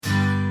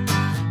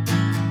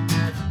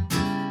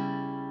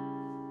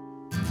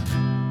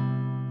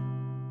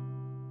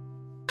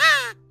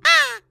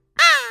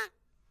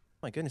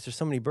My goodness, there's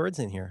so many birds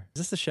in here.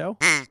 Is this the show?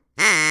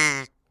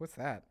 What's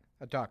that?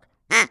 A duck.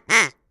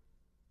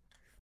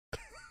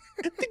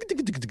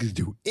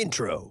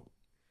 Intro.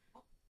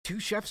 Two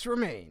chefs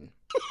remain.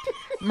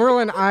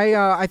 Merlin,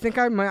 I think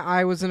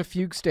I was in a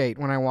fugue state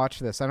when I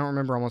watched this. I don't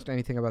remember almost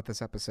anything about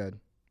this episode.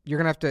 You're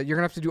gonna have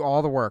to do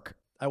all the work.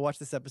 I watched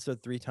this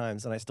episode 3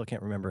 times and I still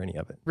can't remember any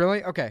of it.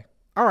 Really? Okay.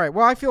 All right.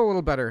 Well, I feel a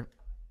little better.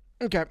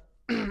 Okay.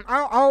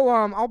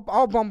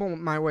 I'll bumble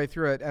my way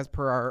through it as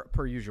per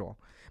usual.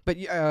 But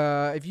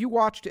if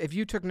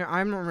you took no,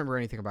 I don't remember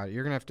anything about it.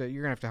 You're gonna have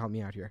to help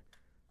me out here.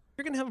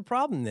 You're gonna have a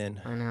problem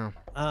then. I know.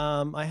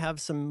 I have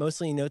some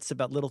mostly notes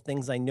about little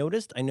things I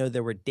noticed. I know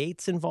there were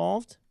dates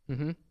involved.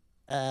 Mm-hmm.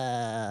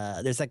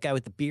 There's that guy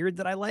with the beard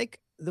that I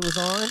like that was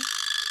on.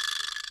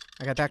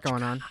 I got that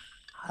going on.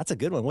 That's a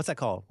good one. What's that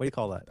called? What do you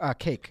call that?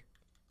 Cake.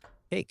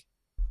 Cake.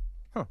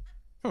 Huh.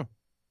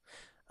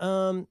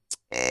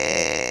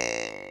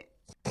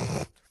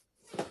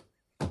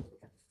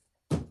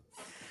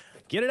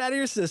 Get it out of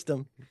your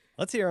system.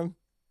 Let's hear him.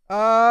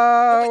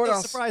 What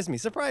else? Surprise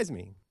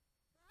me.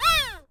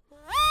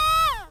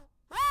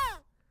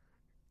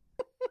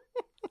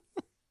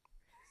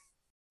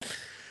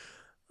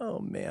 Oh,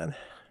 man.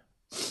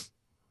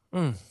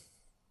 I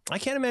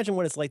can't imagine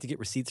what it's like to get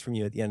receipts from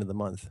you at the end of the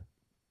month.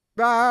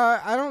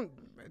 I don't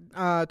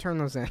turn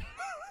those in.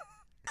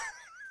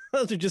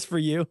 Those are just for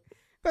you?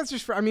 That's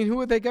just for, who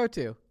would they go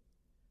to?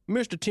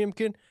 Mr.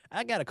 Timken,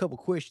 I got a couple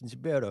questions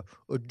about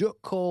a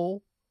duck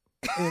call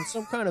and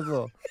some kind of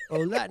a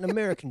Latin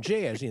American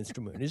jazz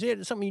instrument. Is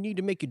it something you need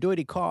to make your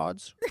dirty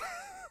cards?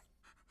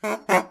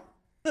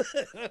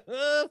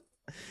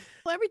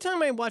 Well, every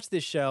time I watch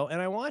this show,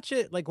 and I watch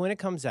it like when it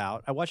comes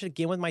out, I watch it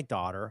again with my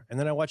daughter, and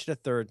then I watch it a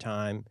third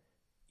time.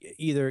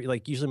 Either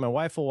like usually my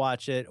wife will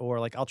watch it, or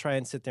like I'll try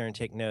and sit there and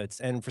take notes.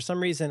 And for some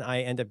reason,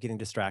 I end up getting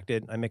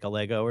distracted. I make a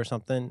Lego or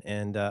something,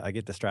 and I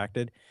get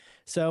distracted.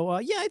 So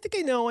yeah, I think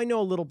I know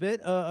a little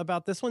bit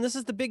about this one. This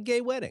is the big gay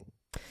wedding.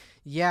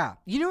 Yeah,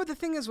 you know what the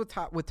thing is with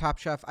Top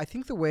Chef? I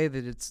think the way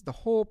that it's the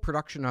whole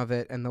production of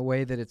it and the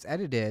way that it's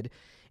edited,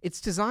 it's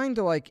designed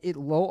to like it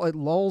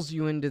lulls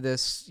you into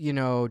this,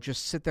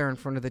 just sit there in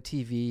front of the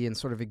TV and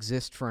sort of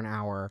exist for an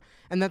hour,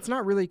 and that's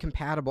not really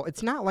compatible.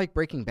 It's not like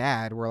Breaking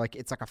Bad where like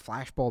it's like a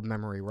flashbulb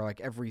memory where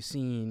like every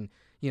scene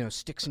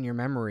sticks in your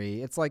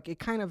memory. It's like it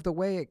kind of the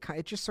way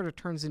it just sort of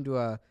turns into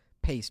a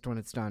paste when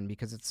it's done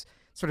because it's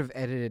sort of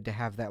edited to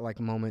have that like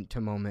moment to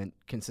moment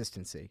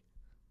consistency.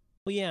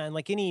 Well, yeah, and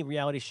like any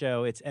reality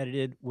show, it's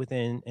edited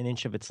within an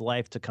inch of its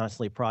life to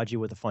constantly prod you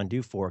with a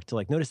fondue fork to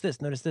like, notice this,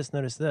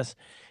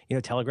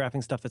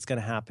 telegraphing stuff that's going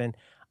to happen.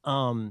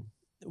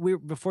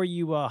 Before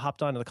you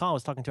hopped onto the call, I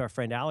was talking to our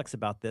friend Alex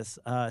about this.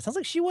 It sounds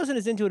like she wasn't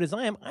as into it as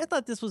I am. I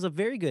thought this was a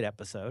very good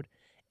episode,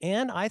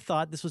 and I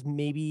thought this was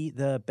maybe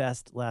the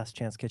best Last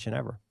Chance Kitchen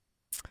ever.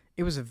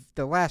 It was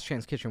the Last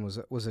Chance Kitchen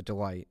was a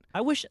delight.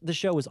 I wish the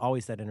show was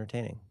always that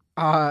entertaining.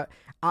 I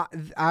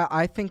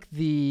think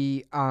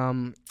the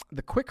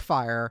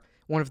quickfire,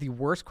 one of the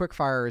worst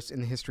quickfires in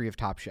the history of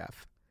Top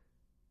Chef.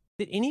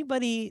 Did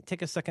anybody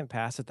take a second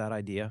pass at that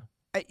idea?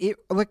 It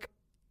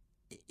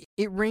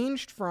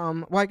ranged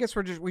from. Well, I guess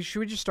should we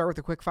just start with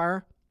the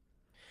quickfire?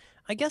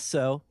 I guess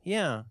so.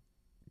 Yeah.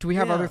 Do we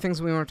have other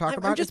things we want to talk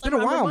about? It's been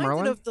a while,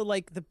 Merlin. Of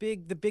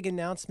the big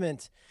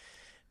announcement.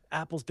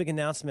 Apple's big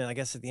announcement, I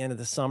guess, at the end of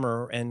the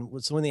summer, and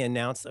was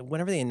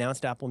whenever they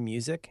announced Apple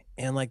Music,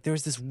 and like there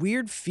was this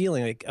weird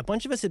feeling, like a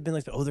bunch of us had been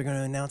like, oh, they're going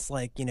to announce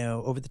like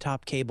over the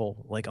top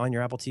cable, like on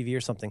your Apple TV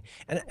or something,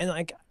 and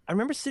like I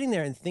remember sitting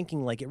there and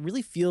thinking like it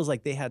really feels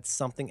like they had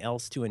something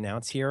else to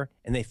announce here,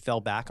 and they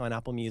fell back on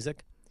Apple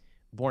Music,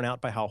 borne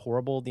out by how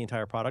horrible the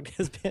entire product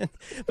has been.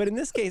 But in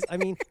this case,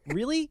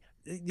 really,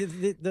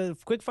 the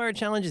quickfire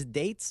challenge is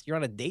dates. You're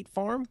on a date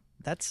farm.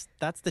 That's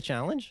the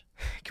challenge.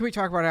 Can we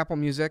talk about Apple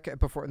Music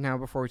before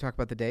we talk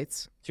about the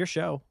dates? It's your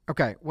show.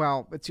 Okay.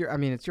 Well, it's your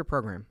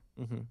program.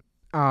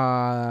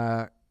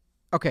 Mm-hmm.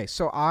 Okay.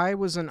 So I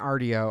was on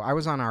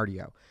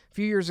RDO. A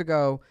few years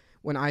ago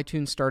when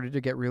iTunes started to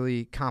get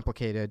really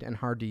complicated and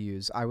hard to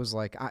use. I was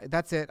like,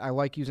 that's it. I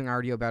like using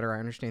RDO better. I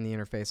understand the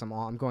interface.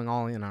 I'm going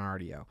all in on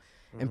RDO.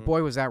 Mm-hmm. And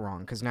boy, was that wrong,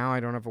 because now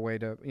I don't have a way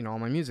to, all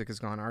my music is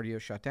gone. RDO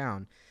shut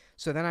down.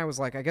 So then I was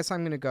like, I guess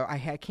I'm going to go.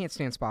 I can't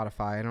stand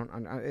Spotify.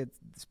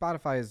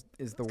 Spotify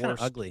is the worst. Kind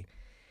of ugly.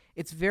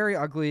 It's very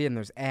ugly, and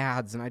there's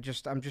ads, and I'm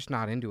just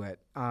not into it.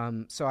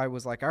 So I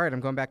was like, all right, I'm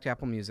going back to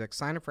Apple Music.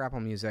 Sign up for Apple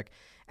Music,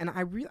 and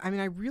I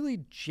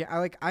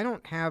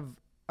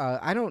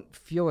don't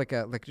feel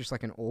like just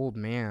like an old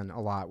man a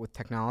lot with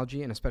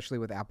technology, and especially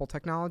with Apple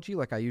technology.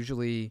 Like I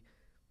usually,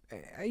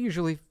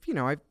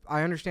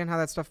 I understand how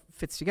that stuff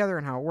fits together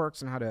and how it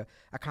works and how to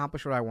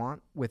accomplish what I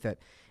want with it.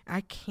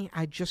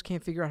 I just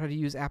can't figure out how to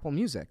use Apple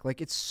Music. Like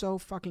it's so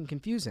fucking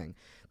confusing.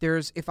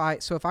 If I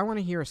want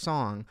to hear a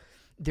song,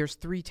 there's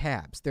 3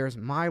 tabs. There's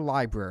my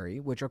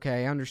library, which,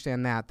 okay, I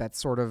understand that. That's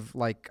sort of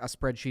like a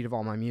spreadsheet of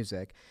all my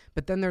music.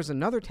 But then there's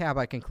another tab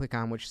I can click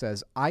on which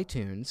says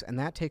iTunes, and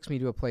that takes me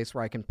to a place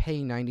where I can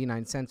pay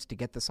 99 cents to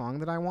get the song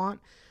that I want.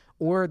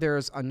 or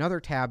there's another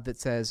tab that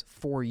says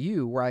For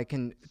You, where I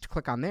can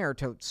click on there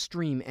to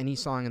stream any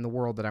song in the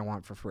world that I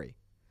want for free.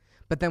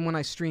 But then when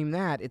I stream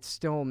that, it's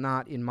still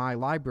not in my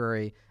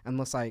library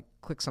unless I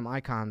click some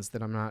icons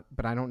that I'm not,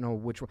 but I don't know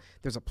which one.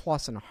 There's a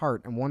plus and a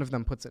heart, and one of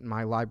them puts it in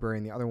my library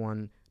and the other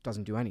one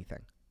doesn't do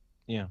anything.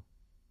 Yeah.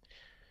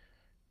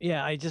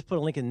 Yeah, I just put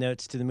a link in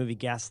notes to the movie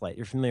Gaslight.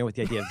 You're familiar with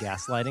the idea of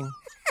gaslighting?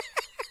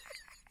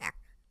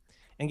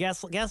 And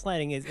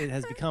gaslighting it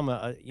has become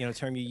a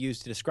term you use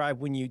to describe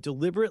when you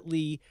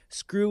deliberately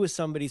screw with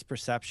somebody's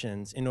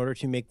perceptions in order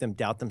to make them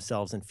doubt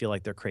themselves and feel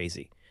like they're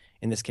crazy.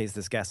 In this case,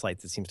 this gaslight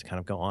that seems to kind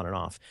of go on and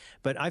off.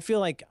 But I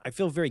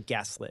feel very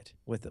gaslit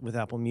with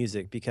Apple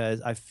Music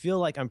because I feel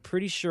like I'm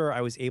pretty sure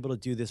I was able to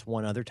do this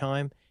one other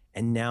time.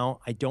 And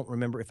now I don't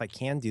remember if I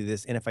can do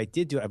this. And if I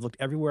did do it, I've looked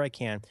everywhere I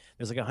can.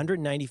 There's like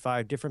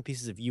 195 different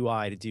pieces of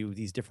UI to do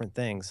these different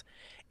things.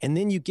 And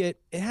then it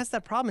has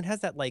that problem. It has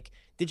that like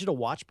digital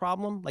watch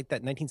problem, like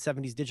that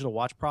 1970s digital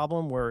watch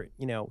problem where,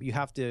 you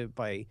have to,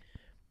 by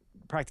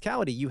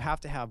practicality, you have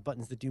to have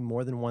buttons that do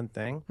more than one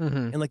thing. Mm-hmm.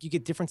 And like you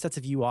get different sets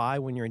of UI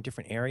when you're in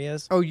different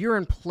areas. Oh, you're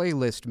in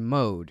playlist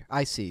mode.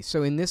 I see.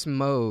 So in this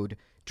mode,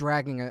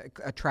 dragging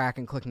a track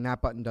and clicking that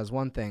button does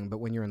one thing. But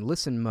when you're in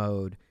listen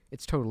mode,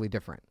 it's totally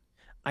different.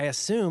 I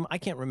assume, I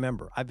can't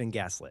remember. I've been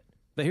gaslit.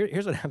 But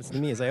here's what happens to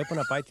me is I open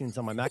up iTunes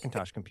on my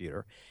Macintosh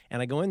computer and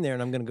I go in there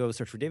and I'm going to go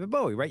search for David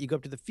Bowie, right? You go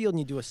up to the field and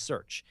you do a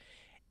search.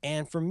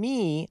 And for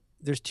me,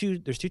 there's two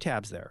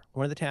tabs there.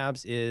 One of the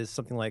tabs is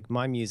something like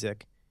My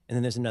Music, and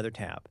then there's another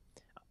tab.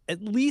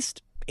 At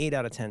least 8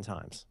 out of 10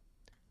 times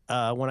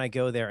when I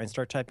go there and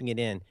start typing it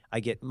in, I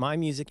get My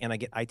Music and I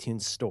get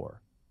iTunes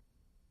Store.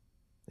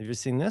 Have you ever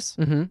seen this?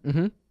 Mm-hmm,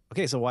 mm-hmm.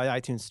 Okay, so why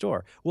iTunes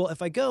Store? Well,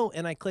 if I go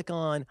and I click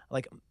on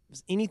like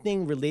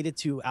anything related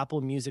to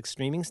Apple Music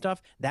streaming stuff,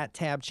 that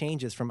tab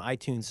changes from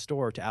iTunes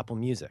Store to Apple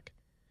Music.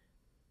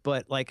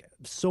 But like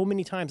so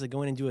many times I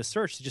go in and do a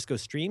search to just go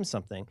stream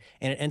something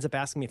and it ends up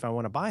asking me if I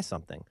want to buy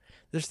something.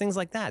 There's things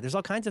like that. There's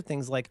all kinds of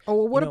things like... Oh,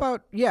 well, what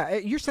about... Yeah,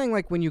 you're saying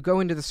like when you go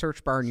into the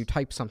search bar and you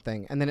type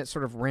something and then it's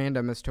sort of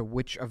random as to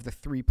which of the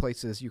 3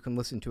 places you can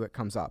listen to it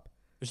comes up.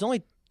 There's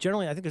only...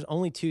 Generally, I think there's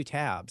only 2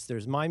 tabs.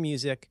 There's My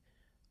Music...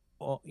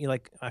 Well,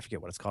 I forget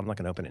what it's called. I'm not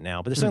going to open it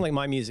now. But there's something like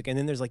My Music, and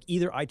then there's like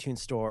either iTunes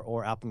Store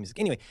or Apple Music.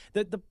 Anyway,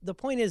 the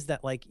point is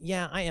that like,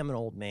 yeah, I am an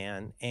old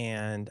man,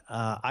 and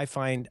I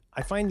find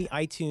the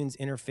iTunes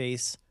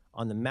interface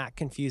on the Mac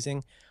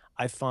confusing.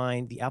 I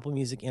find the Apple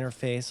Music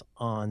interface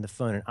on the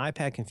phone and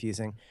iPad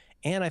confusing,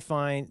 and I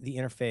find the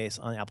interface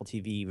on Apple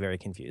TV very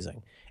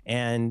confusing.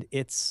 And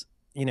it's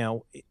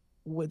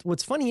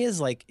what's funny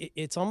is like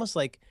it's almost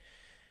like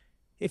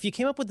if you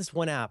came up with this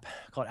one app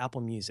called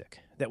Apple Music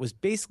that was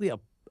basically a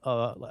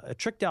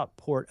tricked out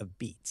port of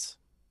Beats,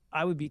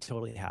 I would be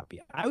totally happy.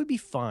 I would be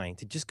fine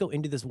to just go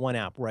into this one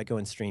app where I go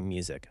and stream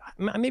music.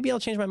 Maybe I'll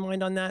change my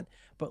mind on that,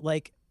 but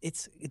like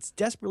it's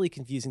desperately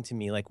confusing to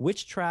me, like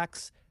which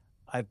tracks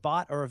I've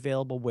bought are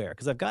available where.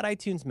 Because I've got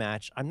iTunes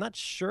Match. I'm not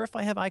sure if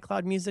I have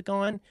iCloud Music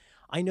on.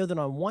 I know that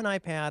on one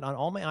iPad, on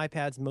all my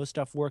iPads, most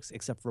stuff works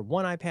except for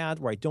one iPad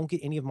where I don't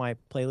get any of my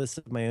playlists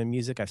of my own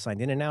music. I've signed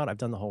in and out. I've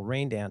done the whole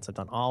rain dance. I've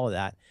done all of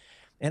that.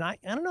 And I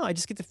don't know, I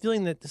just get the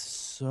feeling that this is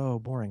so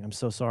boring. I'm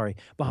so sorry.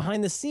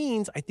 Behind the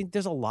scenes, I think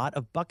there's a lot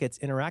of buckets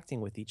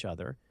interacting with each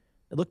other.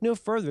 Look no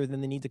further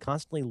than the need to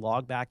constantly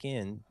log back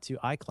in to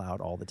iCloud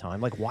all the time.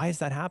 Like, why is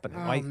that happening?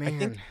 Oh, I man.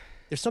 think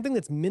there's something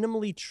that's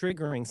minimally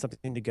triggering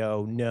something to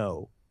go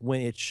no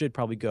when it should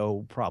probably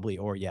go probably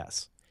or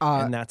yes.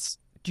 And that's...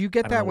 Do you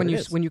get that when you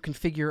is. when you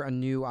configure a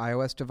new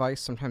iOS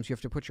device? Sometimes you have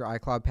to put your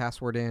iCloud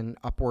password in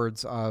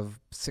upwards of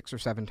 6 or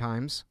 7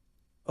 times.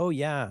 Oh,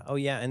 yeah.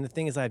 And the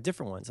thing is, I have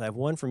different ones. I have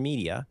one for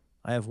media.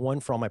 I have one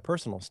for all my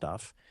personal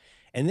stuff.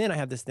 And then I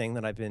have this thing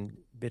that I've been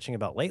bitching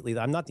about lately.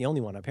 I'm not the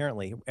only one,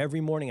 apparently.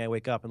 Every morning I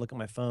wake up and look at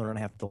my phone and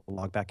I have to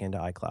log back into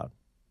iCloud.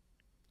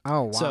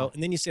 Oh, wow. So,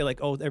 and then you say like,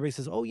 oh, everybody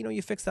says, oh,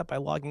 you fixed that by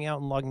logging out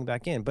and logging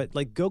back in. But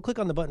like, go click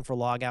on the button for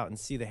log out and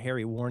see the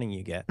hairy warning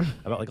you get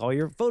about like all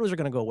your photos are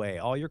going to go away.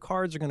 All your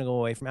cards are going to go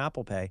away from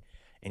Apple Pay.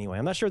 Anyway,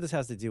 I'm not sure what this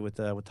has to do with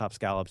Top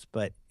Scallops,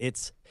 but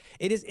it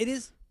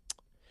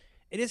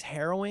is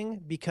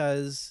harrowing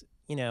because,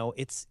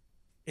 it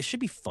should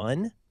be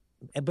fun,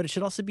 but it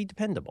should also be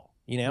dependable,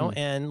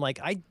 And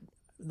like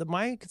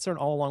my concern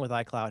all along with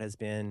iCloud has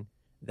been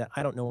that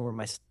I don't know where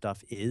my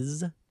stuff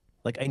is.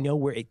 Like I know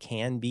where it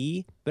can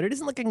be, but it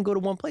isn't like I can go to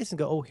one place and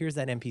go, oh, here's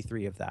that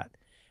MP3 of that.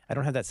 I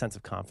don't have that sense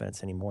of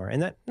confidence anymore.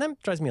 And that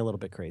drives me a little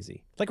bit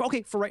crazy. Like,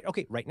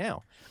 right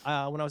now,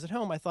 when I was at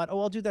home, I thought,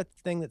 I'll do that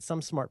thing that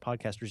some smart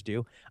podcasters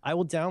do. I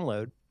will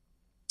download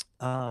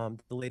the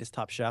latest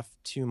Top Chef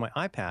to my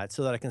iPad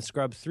so that I can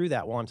scrub through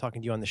that while I'm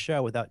talking to you on the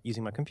show without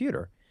using my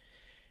computer.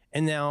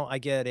 And now I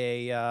get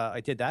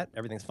I did that.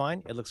 Everything's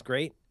fine. It looks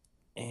great.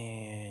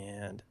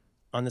 And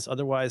on this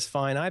otherwise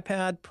fine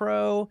iPad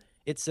Pro,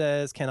 it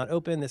says cannot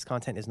open. This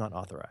content is not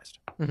authorized.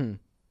 Mm-hmm.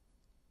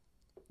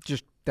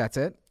 Just, that's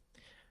it?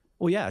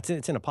 Well, yeah,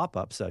 it's in a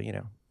pop-up, so,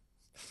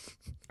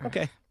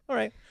 Okay. All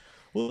right.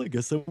 Well, I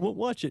guess I won't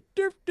watch it.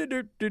 Are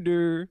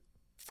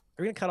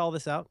we going to cut all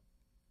this out?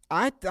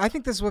 I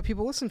think this is what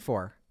people listen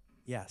for.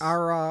 Yes.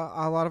 Our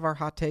a lot of our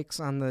hot takes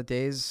on the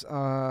day's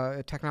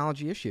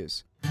technology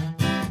issues.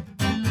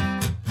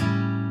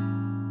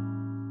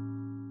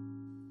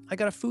 I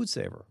got a food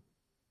saver.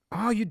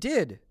 Oh, you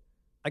did?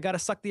 I got a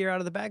suck the air out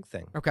of the bag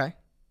thing. Okay.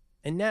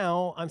 And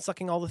now I'm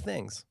sucking all the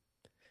things.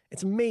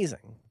 It's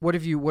amazing.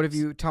 Have you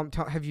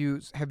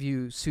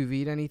sous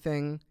vide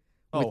anything?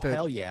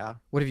 Hell yeah.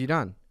 What have you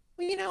done?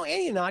 Well,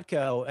 Andy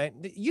Notko,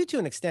 you to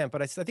an extent,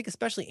 but I think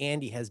especially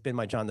Andy has been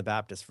my John the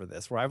Baptist for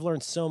this, where I've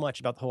learned so much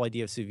about the whole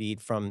idea of sous vide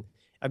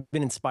I've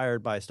been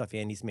inspired by stuff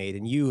Andy's made,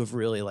 and you have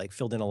really like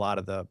filled in a lot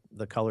of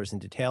the colors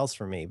and details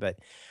for me. But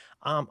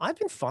I've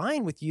been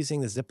fine with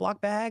using the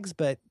Ziploc bags,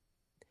 but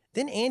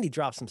then Andy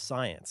dropped some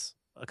science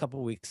a couple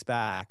of weeks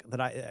back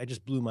that I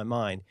just blew my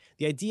mind.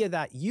 The idea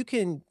that you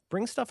can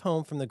bring stuff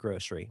home from the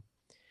grocery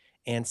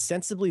and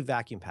sensibly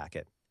vacuum pack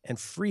it and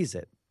freeze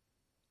it.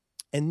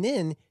 And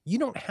then you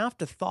don't have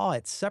to thaw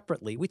it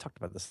separately. We talked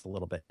about this a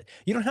little bit.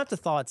 You don't have to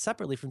thaw it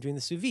separately from doing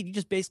the sous vide. You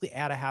just basically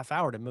add a half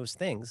hour to most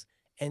things,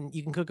 and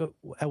you can cook it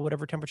at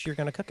whatever temperature you're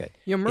going to cook it.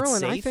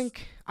 Merlin, I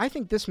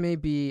think this may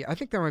be. I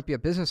think there might be a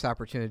business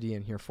opportunity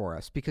in here for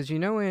us because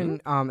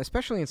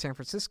especially in San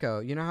Francisco,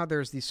 you know how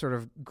there's these sort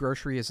of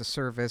grocery as a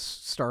service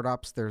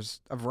startups. There's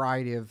a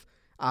variety of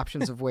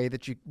options of ways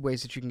that you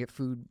can get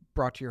food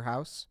brought to your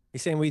house. You're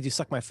saying we do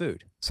suck my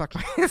food.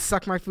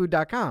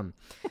 Suckmyfood.com.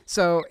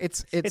 So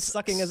it's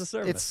sucking as a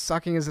service. It's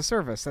sucking as a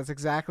service. That's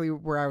exactly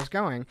where I was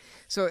going.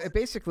 So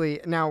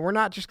basically, now we're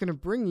not just going to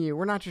bring you.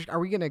 Are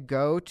we going to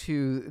go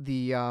to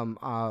the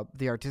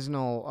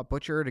artisanal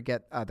butcher to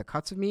get the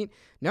cuts of meat?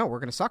 No, we're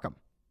going to suck them.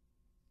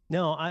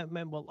 No,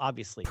 well,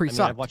 obviously.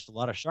 Pre-sucked. I've watched a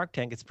lot of Shark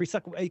Tank. It's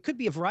pre-sucked. It could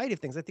be a variety of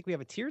things. I think we have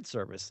a tiered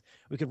service.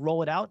 We could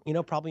roll it out,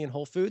 probably in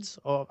Whole Foods.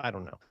 Oh, I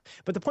don't know.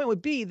 But the point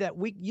would be that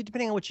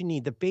depending on what you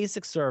need, the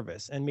basic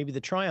service and maybe the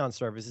try-on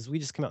service is we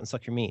just come out and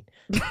suck your meat.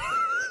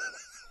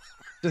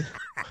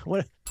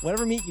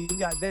 Whatever meat you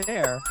got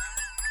there,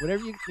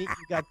 meat you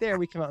got there,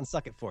 we come out and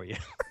suck it for you.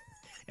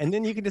 And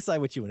then you can decide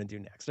what you want to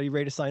do next. Are you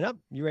ready to sign up?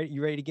 You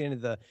ready to get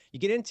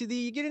into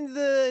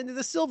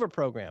the silver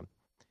program?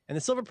 And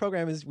the silver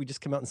program is we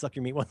just come out and suck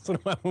your meat once in a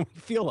while when we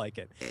feel like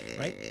it,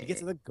 right? You get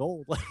to the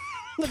gold.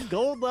 The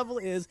gold level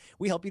is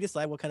we help you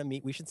decide what kind of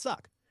meat we should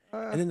suck.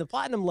 And then the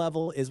platinum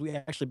level is we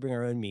actually bring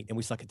our own meat and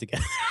we suck it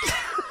together.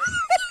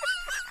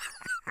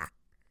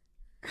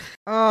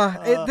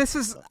 I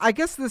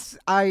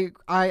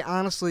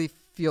honestly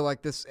feel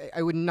like this.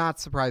 It would not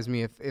surprise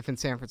me if in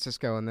San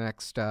Francisco in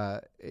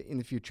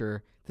the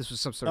future this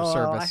was some sort of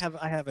service.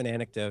 I have an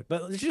anecdote,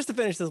 but just to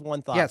finish this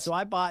one thought. Yes. So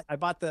it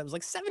was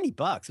like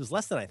 $70. It was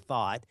less than I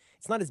thought.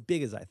 It's not as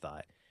big as I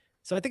thought.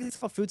 So I think it's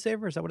called Food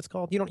Saver. Is that what it's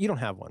called? You don't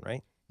have one,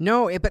 right?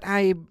 No, but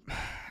I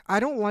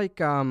don't like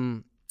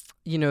the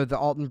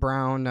Alton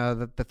Brown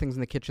the things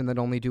in the kitchen that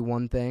only do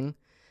one thing.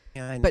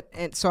 Yeah, I know.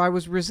 And so I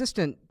was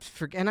resistant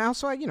and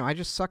also I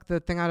just suck the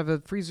thing out of a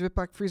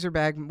Ziploc freezer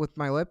bag with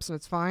my lips and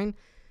it's fine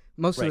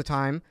most of the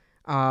time.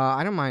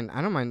 I don't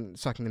mind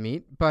sucking the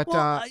meat, but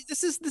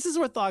this is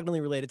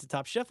orthogonally related to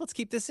Top Chef. Let's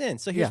keep this in.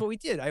 So here's what we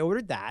did. I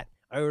ordered that.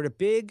 I ordered a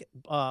big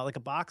like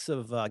a box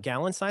of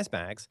gallon-sized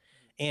bags,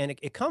 and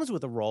it comes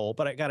with a roll,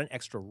 but I got an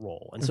extra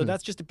roll. And so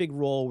that's just a big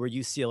roll where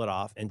you seal it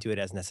off and do it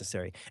as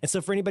necessary. And so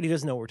for anybody who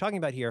doesn't know what we're talking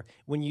about here,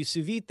 when you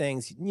sous vide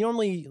things,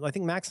 normally, I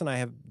think Max and I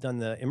have done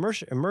the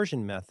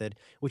immersion method,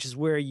 which is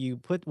where you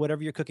put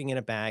whatever you're cooking in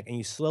a bag and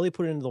you slowly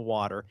put it into the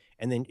water,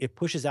 and then it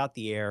pushes out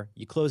the air.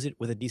 You close it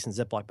with a decent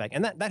Ziploc bag.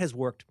 And that has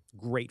worked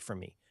great for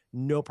me.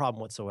 No problem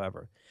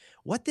whatsoever.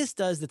 What this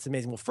does that's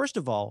amazing, well, first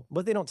of all,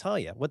 what they don't tell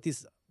you, what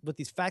these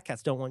fat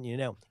cats don't want you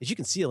to know, is you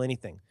can seal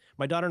anything.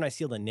 My daughter and I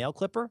sealed a nail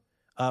clipper.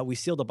 We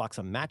sealed a box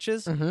of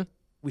matches. Mm-hmm.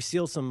 We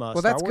sealed some Star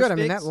Wars that's good. figs. I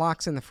mean, that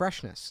locks in the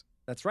freshness.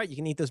 That's right. You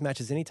can eat those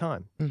matches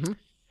anytime. Mm-hmm.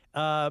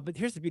 But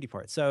here's the beauty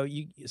part. So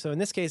in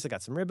this case, I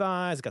got some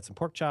ribeyes, I got some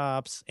pork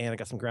chops, and I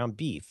got some ground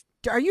beef.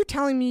 Are you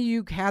telling me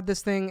you had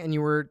this thing and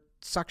you were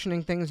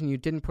suctioning things and you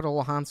didn't put a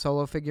little Han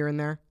Solo figure in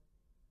there?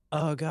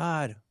 Oh,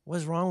 God.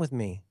 What's wrong with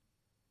me?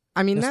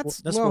 I mean,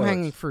 that's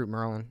low-hanging fruit,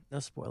 Merlin. No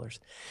spoilers.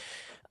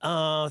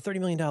 $30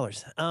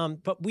 million.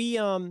 But we...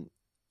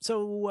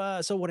 So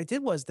what I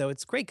did was, though,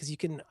 it's great because you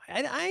can.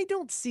 I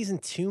don't season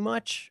too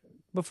much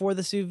before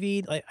the sous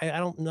vide.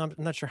 I'm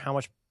not sure how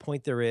much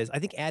point there is. I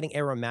think adding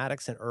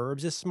aromatics and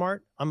herbs is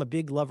smart. I'm a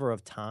big lover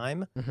of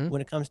thyme when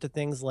it comes to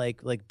things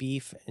like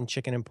beef and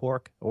chicken and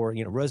pork, or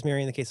rosemary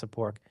in the case of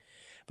pork.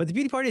 But the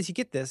beauty part is you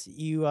get this,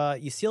 you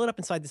seal it up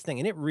inside this thing,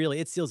 and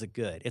it seals it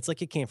good. It's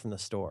like it came from the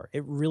store.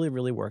 It really,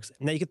 really works.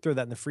 Now you can throw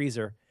that in the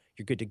freezer.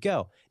 You're good to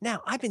go.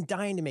 Now I've been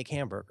dying to make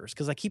hamburgers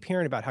because I keep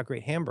hearing about how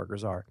great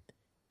hamburgers are.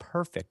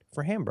 Perfect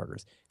for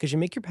hamburgers because you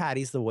make your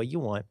patties the way you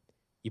want.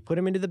 You put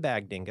them into the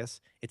bag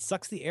dingus. It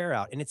sucks the air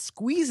out and it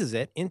squeezes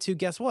it into,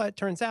 guess what?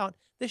 Turns out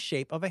the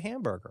shape of a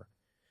hamburger.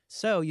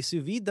 So you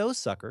sous vide those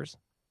suckers.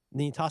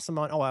 Then you toss them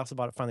on. Oh, I also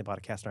finally bought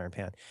a cast iron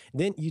pan.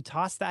 Then you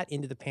toss that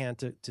into the pan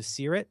to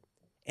sear it.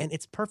 And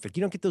it's perfect.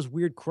 You don't get those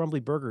weird crumbly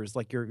burgers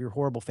like your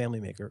horrible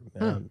family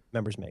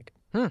members make.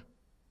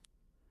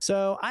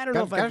 So I don't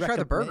know if I gotta try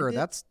the burger.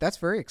 That's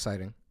very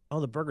exciting. Oh,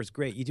 the burger's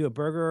great. You do a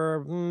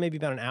burger maybe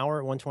about an hour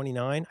at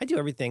 129. I do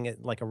everything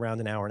at like around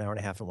an hour and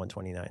a half at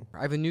 129.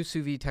 I have a new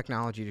sous vide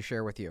technology to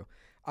share with you.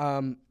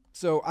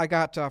 So I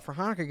got for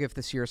Hanukkah gift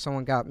this year.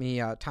 Someone got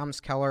me Thomas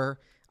Keller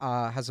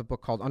has a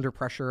book called Under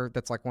Pressure.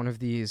 That's like one of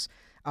these.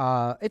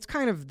 It's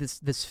kind of this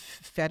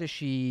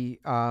fetishy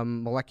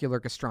molecular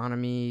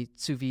gastronomy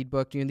sous vide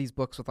book. You know, these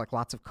books with like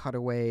lots of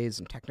cutaways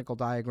and technical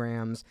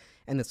diagrams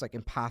and this like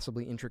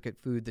impossibly intricate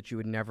food that you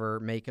would never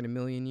make in a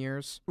million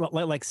years. Well,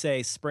 like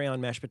say spray on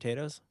mashed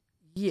potatoes.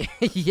 Yeah,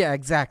 yeah,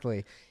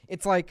 exactly.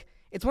 It's like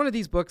it's one of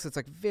these books that's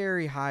like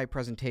very high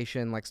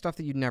presentation, like stuff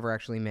that you'd never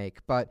actually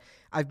make. But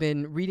I've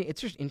been reading.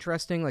 It's just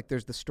interesting. Like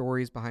there's the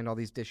stories behind all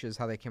these dishes,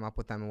 how they came up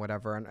with them and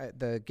whatever. And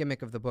the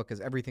gimmick of the book is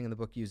everything in the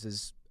book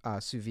uses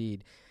sous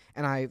vide.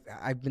 And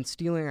I've been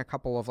stealing a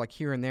couple of like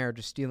here and there,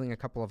 just stealing a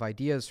couple of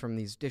ideas from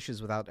these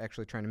dishes without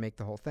actually trying to make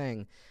the whole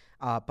thing.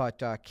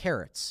 But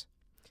carrots.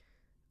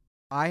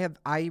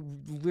 I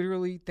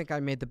literally think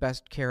I made the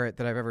best carrot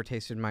that I've ever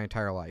tasted in my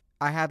entire life.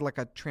 I had like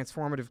a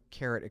transformative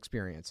carrot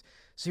experience.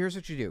 So here's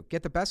what you do.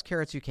 Get the best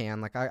carrots you can.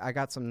 Like I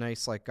got some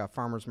nice like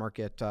farmer's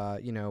market,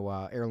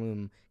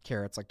 heirloom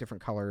carrots, like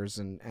different colors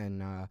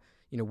and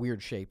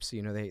weird shapes.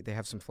 You know, they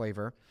have some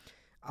flavor.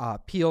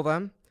 Peel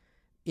them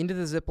into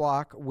the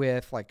Ziploc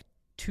with like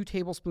 2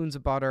 tablespoons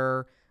of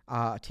butter,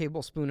 a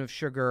tablespoon of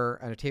sugar,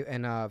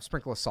 and a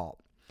sprinkle of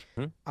salt.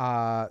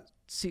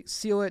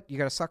 Seal it. You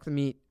got to suck the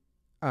meat.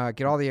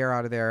 Get all the air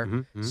out of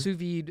there. Sous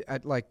vide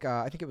at like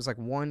I think it was like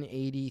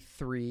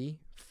 183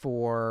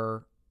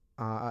 for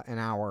an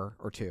hour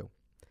or two,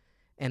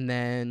 and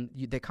then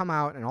they come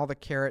out and all the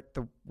carrots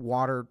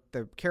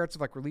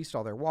have like released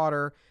all their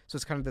water, so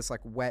it's kind of this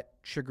like wet,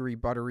 sugary,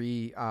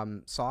 buttery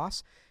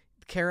sauce.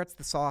 The carrots,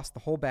 the sauce, the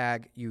whole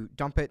bag. You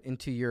dump it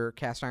into your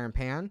cast iron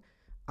pan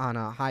on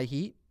a high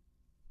heat.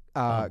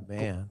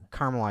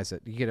 Caramelize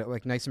it. You get it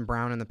like nice and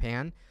brown in the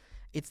pan.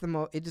 It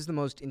is the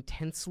most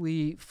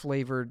intensely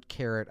flavored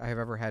carrot I have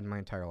ever had in my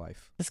entire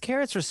life. Because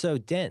carrots are so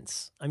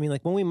dense. I mean,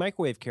 like when we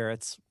microwave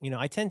carrots,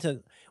 I tend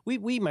to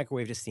we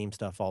microwave just steam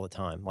stuff all the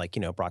time, like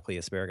broccoli,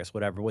 asparagus,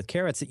 whatever. With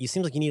carrots, it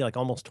seems like you need like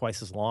almost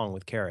twice as long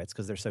with carrots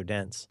because they're so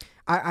dense.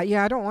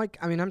 I don't like.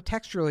 I mean, I'm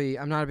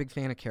not a big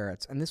fan of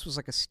carrots, and this was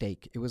like a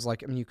steak. It was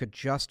like you could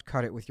just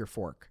cut it with your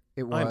fork.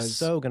 I'm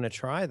so gonna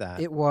try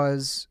that. It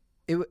was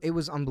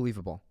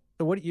unbelievable.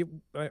 So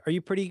are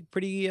you pretty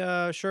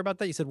sure about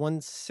that? You said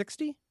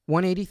 160?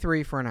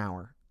 183 for an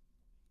hour.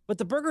 But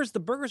the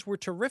burgers were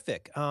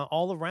terrific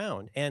all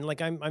around. And like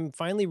I'm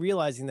finally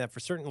realizing that for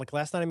certain, like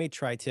last night I made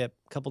tri-tip,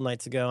 a couple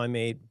nights ago I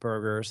made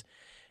burgers.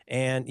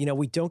 And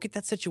we don't get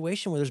that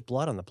situation where there's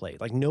blood on the plate.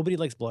 Like nobody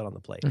likes blood on the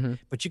plate.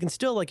 But you can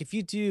still, like, if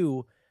you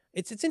do,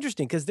 it's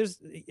interesting because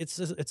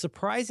it's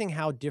surprising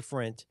how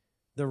different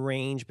the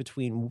range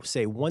between,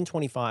 say,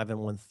 125 and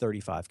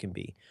 135 can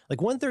be.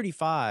 Like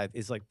 135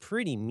 is like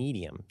pretty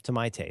medium to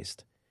my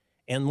taste,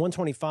 and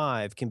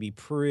 125 can be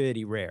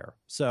pretty rare.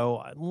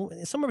 So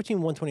somewhere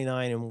between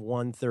 129 and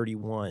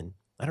 131.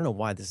 I don't know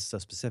why this is so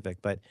specific,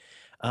 but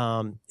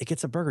it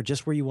gets a burger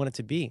just where you want it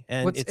to be.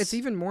 And it's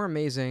even more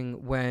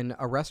amazing when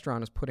a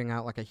restaurant is putting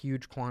out like a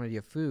huge quantity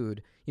of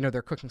food.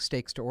 They're cooking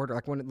steaks to order,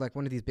 like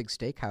one of these big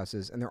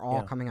steakhouses, and they're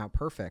all coming out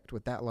perfect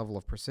with that level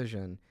of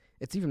precision.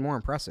 It's even more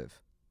impressive.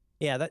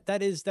 Yeah,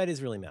 that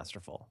is really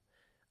masterful.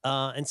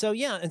 And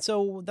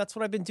so that's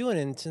what I've been doing.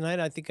 And tonight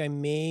I think I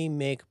may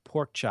make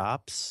pork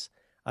chops.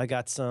 I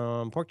got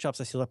some pork chops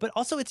I sealed up, but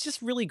also it's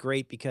just really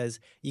great because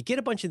you get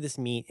a bunch of this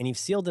meat and you've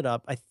sealed it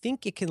up. I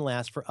think it can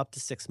last for up to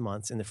 6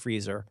 months in the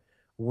freezer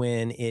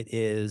when it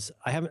is.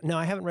 I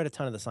haven't read a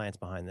ton of the science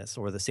behind this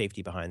or the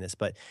safety behind this,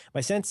 but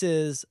my sense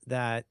is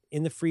that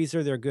in the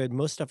freezer they're good.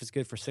 Most stuff is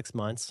good for 6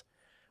 months,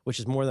 which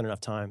is more than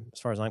enough time as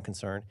far as I'm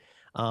concerned.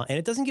 And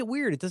it doesn't get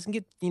weird. It doesn't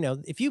get,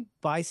 if you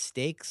buy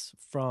steaks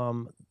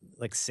from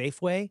like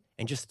Safeway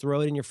and just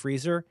throw it in your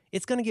freezer,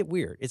 it's going to get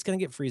weird. It's going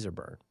to get freezer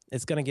burn.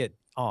 It's going to get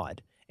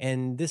odd.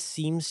 And this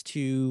seems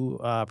to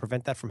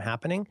prevent that from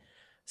happening.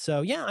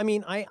 So, yeah, I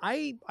mean,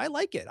 I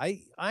like it.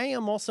 I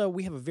am also,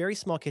 we have a very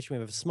small kitchen. We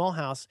have a small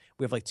house.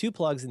 We have like 2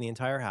 plugs in the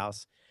entire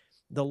house.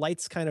 The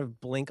lights kind of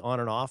blink on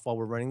and off while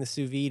we're running the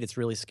sous vide. It's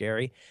really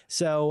scary.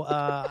 So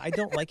I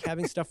don't like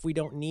having stuff we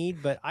don't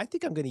need, but I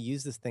think I'm going to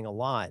use this thing a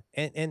lot.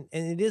 And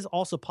it is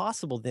also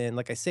possible then,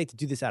 like I say, to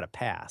do this out of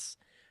pass.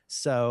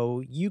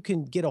 So you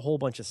can get a whole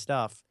bunch of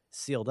stuff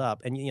sealed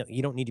up, and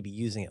you don't need to be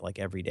using it like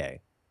every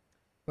day.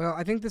 Well,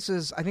 I think this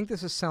is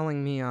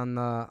selling me on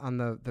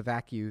the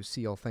vacuum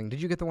seal thing.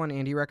 Did you get the one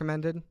Andy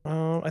recommended?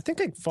 I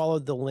think I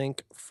followed the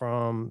link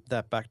from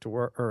that Back to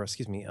Work, or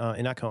excuse me,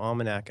 Inako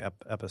Almanac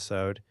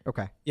episode.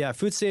 Okay. Yeah,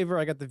 Food Saver.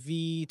 I got the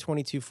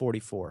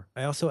V2244.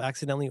 I also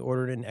accidentally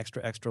ordered an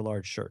extra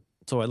large shirt,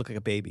 so I look like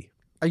a baby.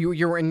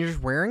 You're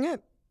just wearing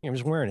it? Yeah, I'm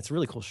just wearing it. It's a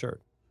really cool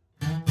shirt.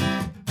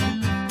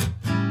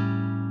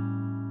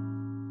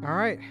 All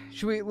right,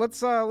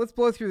 let's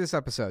blow through this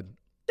episode.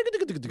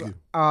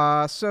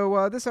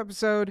 So this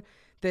episode,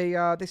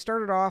 they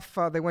started off.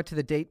 They went to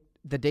the date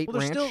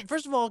ranch.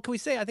 First of all, can we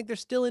say I think they're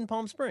still in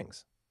Palm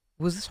Springs?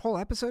 Was this whole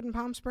episode in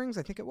Palm Springs?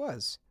 I think it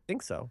was. I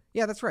think so.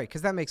 Yeah, that's right,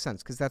 because that makes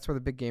sense, because that's where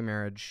the big gay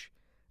marriage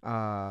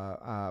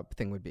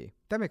thing would be.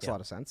 That makes a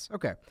lot of sense.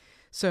 Okay.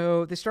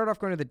 So they start off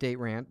going to the date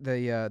ranch.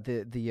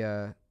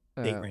 The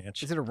Date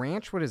ranch. Is it a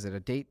ranch? What is it? A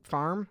date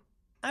farm?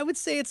 I would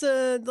say it's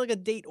like a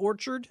date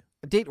orchard.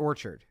 A date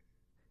orchard.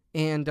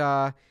 And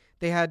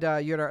they had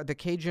you had the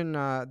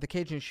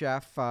Cajun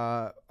chef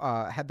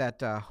had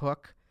that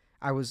hook.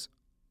 I was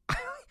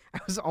I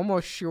was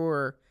almost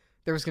sure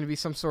there was going to be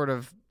some sort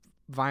of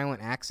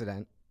violent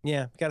accident.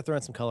 Yeah, got to throw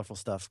in some colorful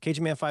stuff.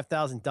 Cajun Man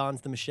 5000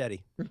 dons the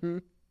machete.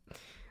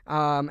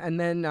 And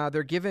then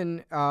they're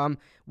given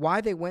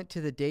why they went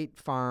to the date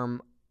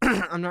farm.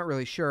 I'm not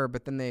really sure,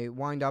 but then they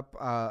wind up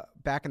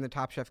back in the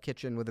Top Chef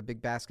kitchen with a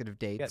big basket of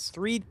dates.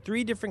 Got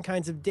three different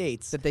kinds of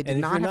dates that they did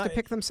not have to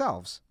pick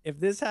themselves. If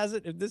this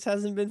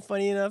hasn't been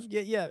funny enough,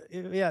 yeah,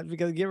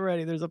 because get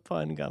ready. There's a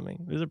pun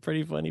coming. There's a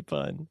pretty funny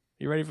pun.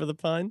 You ready for the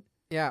pun?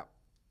 Yeah.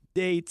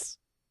 Dates.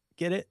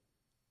 Get it?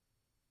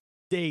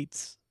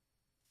 Dates.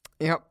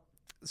 Yep.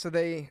 So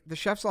the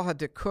chefs all had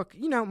to cook.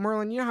 You know,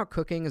 Merlin, you know how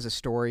cooking is a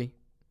story?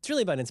 It's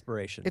really about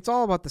inspiration. It's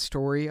all about the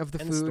story of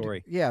the and food. The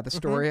story. Yeah, the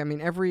story. I mean,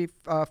 every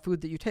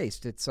food that you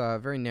taste, it's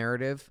very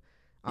narrative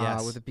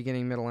with a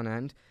beginning, middle, and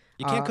end.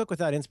 You can't cook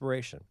without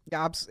inspiration.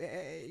 Yeah,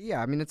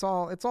 I mean, it's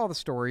all the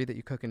story that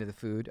you cook into the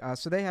food.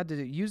 So they had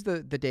to use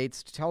the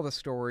dates to tell the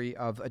story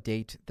of a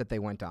date that they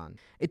went on.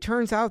 It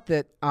turns out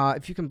that,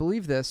 if you can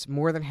believe this,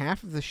 more than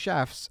half of the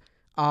chefs,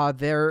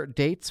 their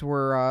dates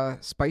were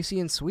spicy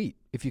and sweet,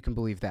 if you can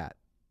believe that.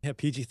 Yeah,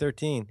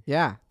 PG-13.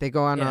 Yeah, they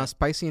go on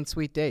spicy and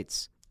sweet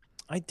dates.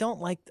 I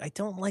don't like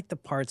the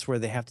parts where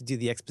they have to do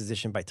the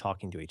exposition by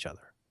talking to each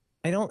other.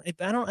 It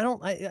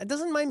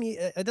doesn't mind me.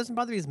 It doesn't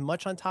bother me as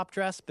much on Top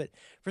Dress, but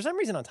for some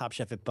reason on Top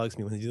Chef it bugs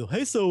me when they do.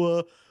 Hey,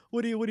 so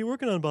what are you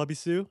working on, Bobby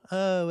Sue?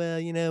 Oh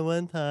well,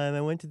 one time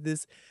I went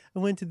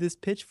to this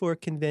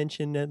pitchfork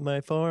convention at my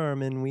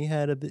farm and we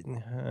had a bit.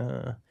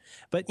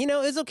 But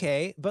it's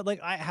okay. But like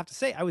I have to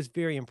say, I was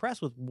very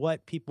impressed with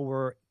what people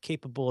were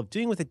capable of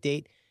doing with a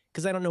date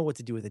because I don't know what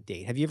to do with a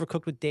date. Have you ever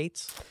cooked with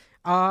dates?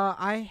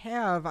 I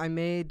have. I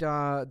made.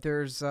 I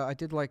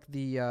did like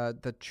the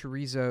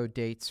chorizo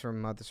dates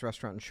from this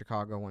restaurant in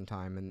Chicago one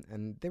time,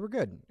 and they were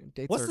good.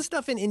 What's the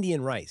stuff in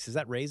Indian rice? Is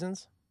that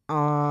raisins?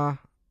 Yeah,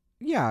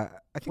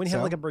 I think when you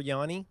have like a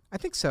biryani. I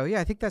think so. Yeah,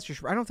 I think that's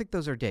just. I don't think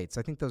those are dates.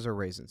 I think those are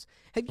raisins.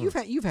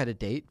 You've had a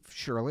date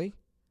surely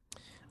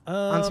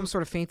on some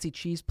sort of fancy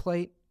cheese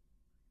plate.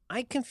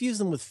 I confuse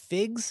them with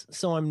figs,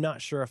 so I'm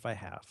not sure if I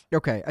have.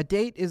 Okay, a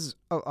date is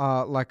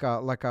like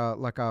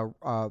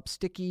a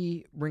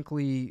sticky,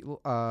 wrinkly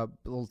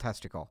little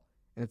testicle,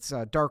 and it's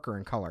darker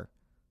in color.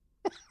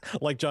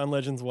 Like John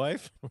Legend's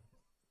wife.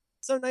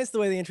 So nice the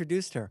way they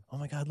introduced her. Oh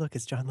my God, look,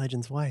 it's John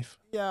Legend's wife.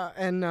 Yeah,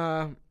 and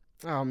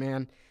oh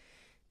man,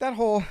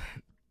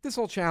 this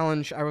whole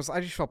challenge, I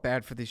just felt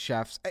bad for these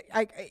chefs.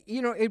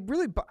 It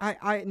really,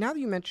 now that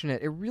you mention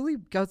it, it really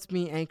gets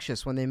me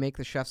anxious when they make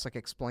the chefs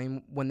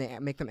explain, when they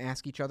make them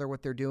ask each other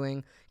what they're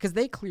doing, because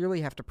they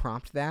clearly have to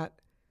prompt that.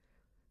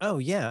 Oh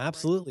yeah,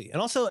 absolutely. And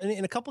also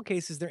in a couple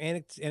cases, their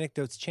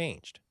anecdotes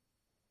changed.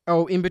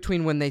 Oh, in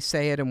between when they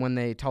say it and when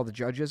they tell the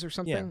judges or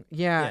something?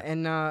 Yeah.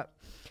 And I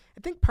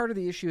think part of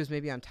the issue is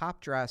maybe on Top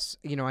Dress,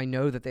 I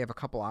know that they have a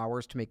couple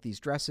hours to make these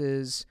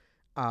dresses.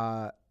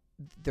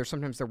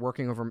 Sometimes they're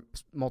working over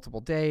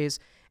multiple days,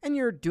 and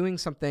you're doing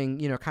something,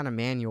 kind of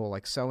manual,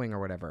 like sewing or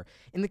whatever.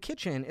 In the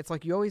kitchen, it's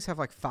like you always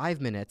have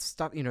 5 minutes.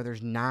 Stuff,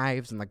 there's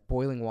knives and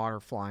boiling water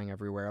flying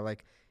everywhere.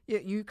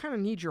 You kind of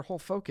need your whole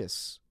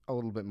focus a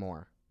little bit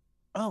more.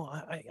 Oh,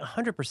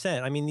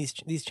 100%. I mean,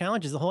 these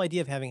challenges, the whole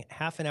idea of having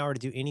half an hour to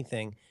do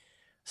anything,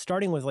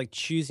 starting with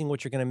choosing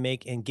what you're going to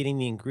make and getting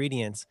the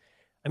ingredients.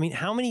 I mean,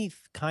 how many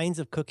kinds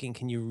of cooking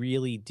can you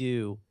really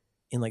do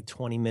in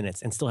 20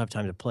 minutes and still have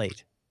time to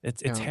plate?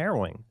 It's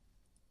harrowing.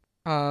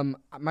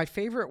 My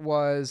favorite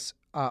was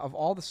of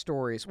all the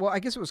stories. Well, I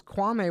guess it was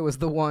Kwame was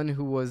the one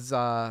who was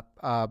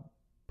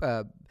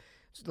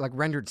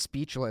rendered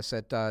speechless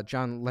at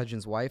John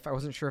Legend's wife. I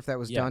wasn't sure if that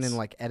was done in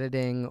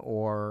editing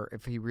or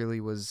if he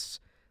really was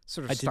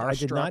sort of starstruck. I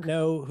did not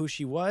know who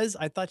she was.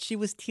 I thought she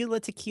was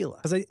Tila Tequila.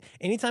 Because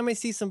anytime I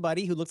see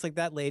somebody who looks like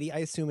that lady, I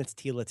assume it's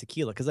Tila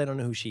Tequila because I don't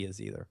know who she is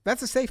either.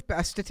 That's a safe.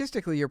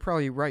 Statistically, you're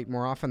probably right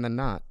more often than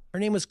not. Her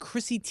name was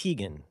Chrissy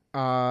Teigen.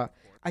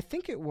 I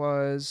think it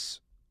was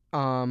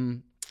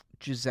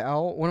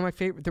Giselle. One of my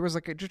favorite. There was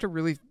just a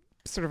really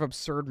sort of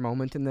absurd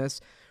moment in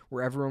this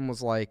where everyone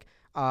was like,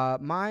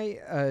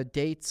 my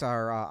dates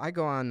are, I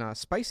go on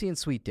spicy and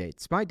sweet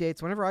dates. My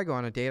dates, whenever I go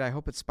on a date, I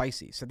hope it's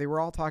spicy. So they were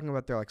all talking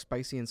about their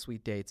spicy and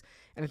sweet dates.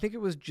 And I think it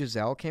was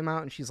Giselle came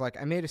out and she's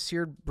like, I made a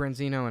seared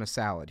branzino and a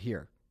salad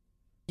here.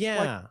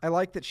 Yeah. I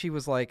like that she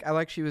was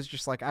she was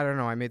just I don't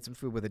know, I made some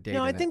food with a date.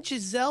 No, I think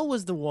Giselle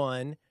was the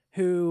one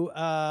who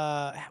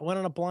went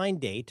on a blind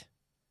date.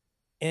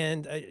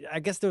 And I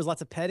guess there was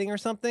lots of petting or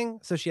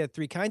something. So she had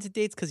 3 kinds of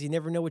dates because you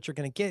never know what you're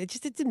going to get.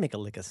 It didn't make a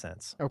lick of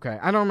sense. Okay.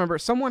 I don't remember.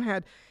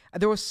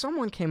 There was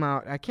someone came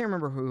out. I can't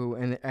remember who.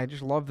 And I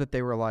just love that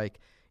they were like,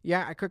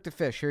 yeah, I cooked a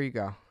fish. Here you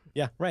go.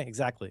 Yeah, right.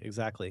 Exactly.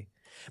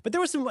 But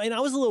there was some, and I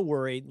was a little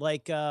worried.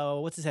 Like,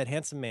 what's his head,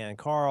 handsome man,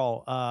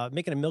 Carl,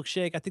 making a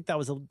milkshake. I think that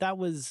was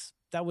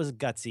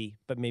gutsy,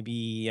 but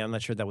maybe I'm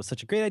not sure that was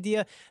such a great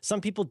idea.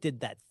 Some people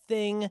did that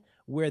thing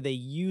where they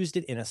used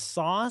it in a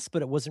sauce,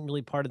 but it wasn't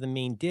really part of the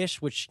main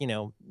dish, which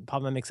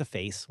probably makes a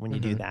face when you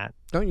do that.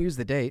 Don't use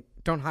the date.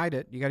 Don't hide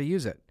it. You got to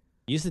use it.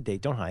 Use the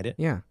date. Don't hide it.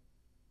 Yeah.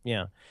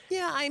 Yeah.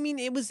 Yeah. I mean,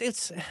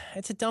 it's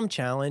a dumb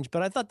challenge,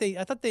 but I thought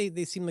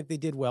they seemed like they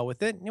did well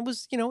with it. It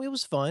was, it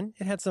was fun.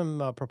 It had some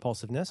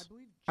propulsiveness.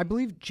 I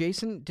believe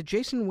did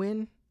Jason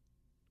win?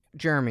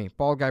 Jeremy,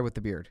 bald guy with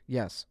the beard.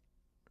 Yes.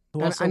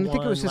 Who also I won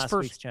think it was his last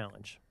first week's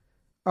challenge.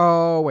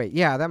 Oh, wait.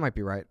 Yeah, that might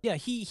be right. Yeah.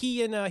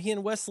 He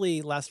and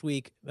Wesley last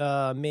week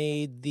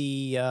made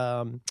the,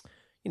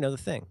 the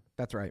thing.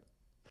 That's right.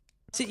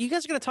 See, you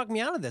guys are going to talk me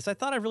out of this. I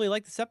thought I really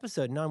liked this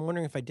episode. Now I'm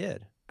wondering if I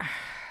did.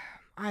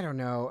 I don't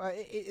know.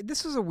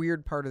 This is a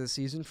weird part of the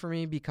season for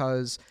me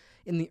because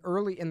in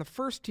the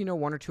first, 1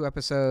 or 2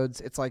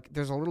 episodes, it's like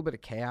there's a little bit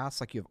of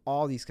chaos. Like you have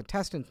all these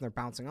contestants and they're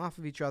bouncing off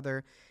of each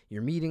other.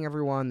 You're meeting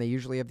everyone. They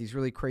usually have these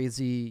really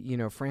crazy,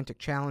 frantic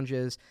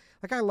challenges.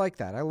 Like I like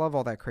that. I love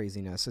all that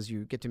craziness as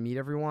you get to meet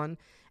everyone.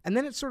 And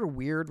then it's sort of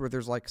weird where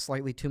there's like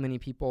slightly too many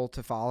people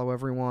to follow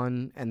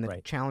everyone and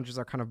the challenges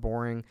are kind of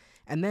boring.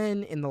 And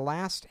then in the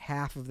last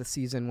half of the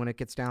season when it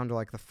gets down to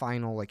like the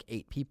final like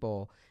 8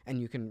 people and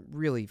you can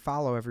really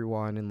follow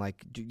everyone and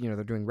like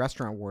they're doing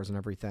restaurant wars and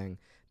everything,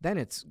 then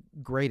it's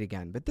great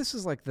again. But this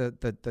is like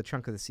the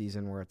chunk of the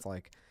season where it's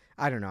like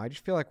I don't know. I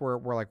just feel like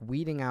we're like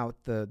weeding out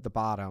the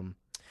bottom.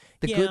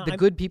 The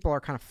good people are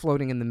kind of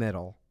floating in the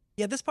middle.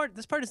 Yeah, this part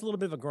is a little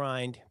bit of a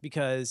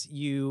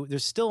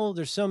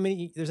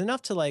there's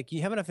enough to like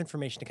you have enough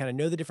information to kind of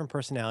know the different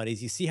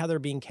personalities. You see how they're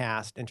being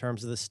cast in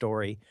terms of the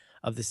story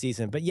of the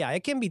season. But yeah,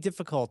 it can be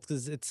difficult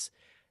because it's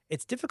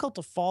difficult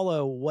to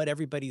follow what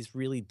everybody's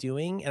really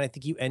doing, and I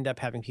think you end up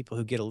having people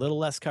who get a little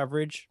less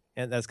coverage,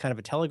 and that's kind of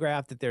a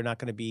telegraph that they're not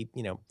going to be,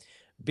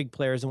 big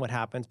players in what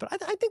happens. But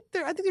I think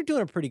they're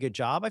doing a pretty good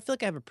job. I feel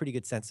like I have a pretty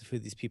good sense of who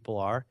these people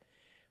are.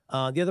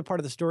 The other part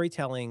of the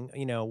storytelling,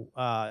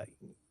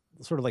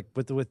 sort of like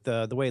with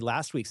the way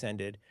last week's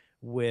ended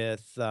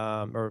with,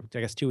 or I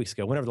guess 2 weeks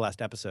ago, whenever the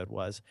last episode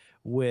was,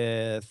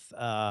 with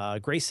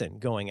Grayson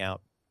going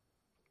out.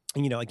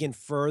 And, again,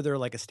 further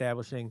like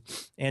establishing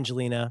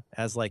Angelina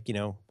as like,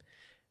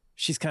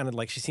 she's kind of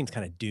like, she seems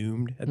kind of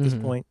doomed at this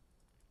point.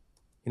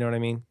 You know what I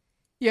mean?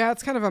 Yeah,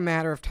 it's kind of a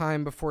matter of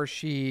time before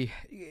she's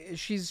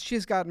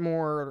got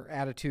more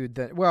attitude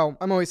than, well,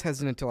 I'm always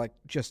hesitant to like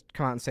just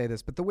come out and say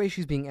this, but the way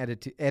she's being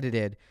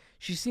edited,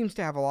 she seems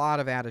to have a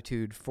lot of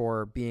attitude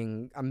for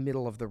being a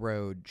middle of the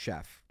road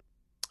chef.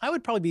 I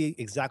would probably be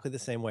exactly the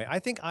same way. I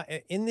think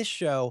in this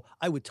show,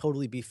 I would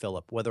totally be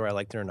Philip, whether I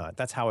liked it or not.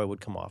 That's how I would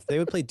come off. They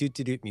would play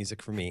doot-to-doot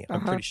music for me.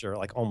 I'm pretty sure,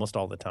 like almost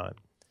all the time.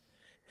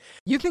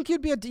 Do you think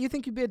you'd be a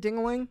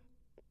ding-a-ling?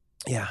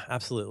 Yeah,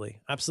 absolutely.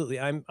 Absolutely.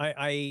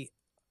 They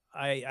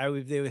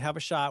would have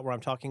a shot where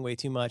I'm talking way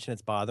too much and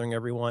it's bothering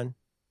everyone.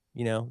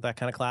 That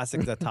kind of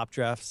classic, that Top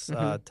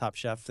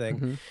Chef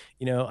thing.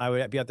 I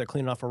would be out there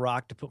cleaning off a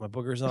rock to put my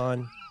boogers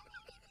on.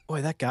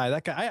 Boy, that guy,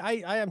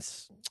 I don't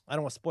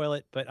want to spoil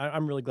it, but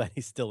I'm really glad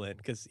he's still in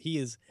because he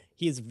is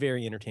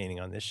very entertaining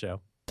on this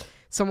show.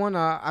 Someone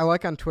I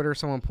like on Twitter,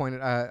 someone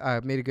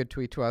made a good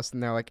tweet to us,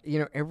 and they're like,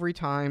 every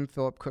time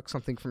Philip cooks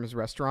something from his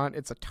restaurant,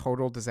 it's a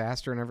total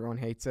disaster and everyone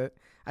hates it.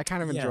 I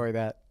kind of enjoy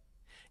that.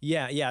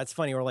 Yeah, it's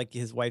funny. Or like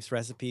his wife's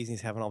recipes, and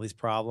he's having all these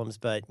problems,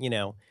 but who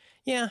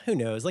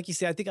knows? Like you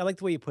said, I like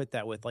the way you put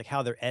that with like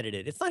how they're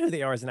edited. It's not who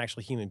they are as an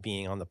actual human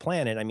being on the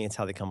planet. I mean, it's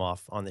how they come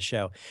off on the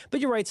show.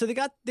 But you're right. So they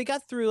got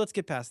through. Let's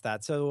get past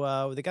that.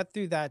 So they got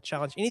through that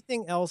challenge.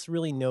 Anything else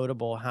really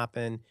notable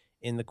happen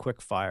in the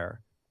quick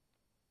fire?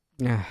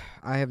 Yeah,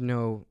 I have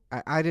no.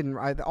 I didn't.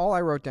 All I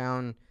wrote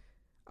down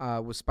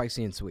was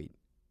spicy and sweet.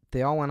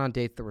 They all went on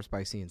dates that were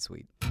spicy and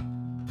sweet.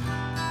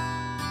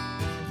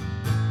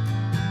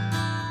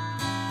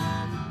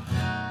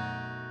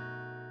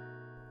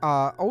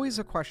 Always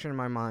a question in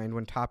my mind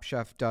when Top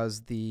Chef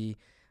does the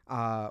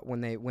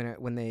when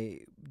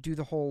they do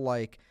the whole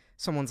like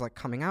someone's like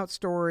coming out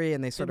story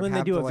and they sort of when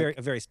have they do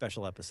a very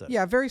special episode.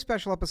 Yeah, a very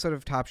special episode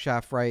of Top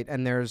Chef, right?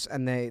 And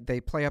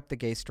they play up the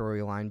gay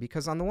storyline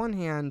because on the one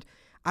hand,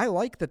 I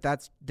like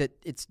that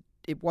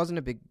it wasn't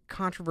a big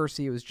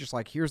controversy. It was just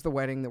like, here's the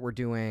wedding that we're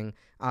doing,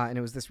 and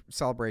it was this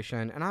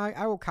celebration. And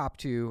I will cop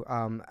to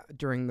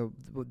during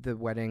the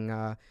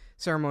wedding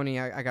ceremony,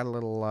 I got a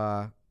little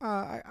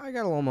I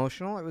got a little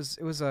emotional. It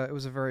was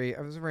a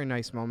very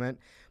nice moment.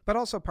 But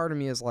also part of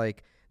me is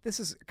like, this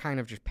is kind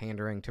of just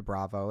pandering to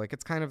Bravo. Like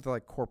it's kind of the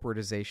like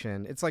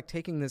corporatization. It's like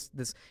taking this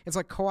it's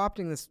like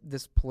co-opting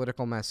this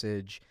political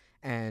message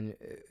and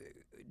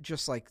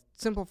just like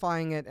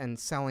simplifying it and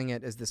selling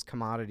it as this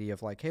commodity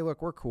of like, hey,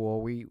 look, we're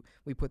cool. We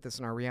put this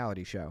in our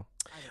reality show.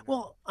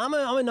 Well, I'm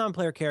a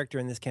non-player character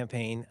in this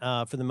campaign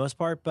for the most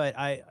part, but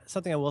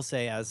something I will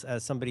say as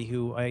somebody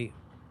who I'm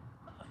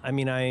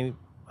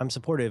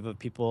supportive of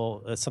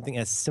people, something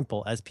as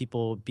simple as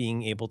people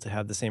being able to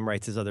have the same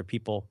rights as other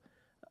people.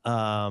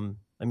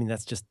 I mean,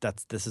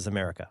 this is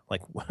America.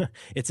 Like,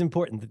 it's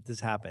important that this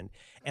happened,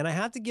 and I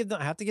have to give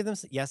them.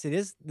 Yes, it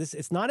is. This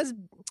it's not as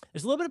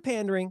there's a little bit of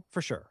pandering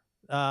for sure,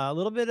 a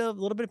little bit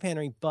of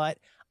pandering, but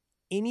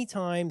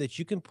anytime that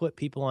you can put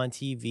people on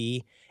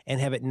TV and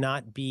have it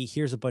not be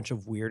here's a bunch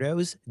of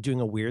weirdos doing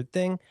a weird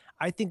thing,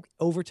 I think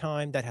over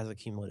time that has a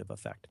cumulative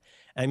effect.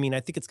 I mean, I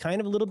think it's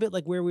kind of a little bit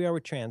like where we are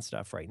with trans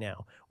stuff right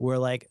now. We're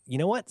like, you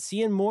know what?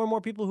 Seeing more and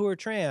more people who are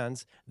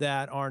trans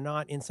that are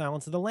not in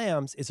Silence of the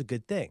Lambs is a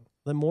good thing.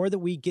 The more that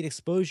we get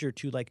exposure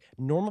to like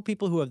normal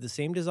people who have the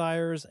same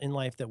desires in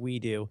life that we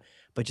do,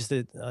 but just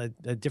a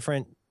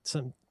different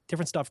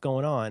stuff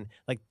going on,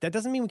 like that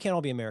doesn't mean we can't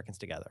all be Americans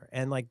together.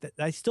 And like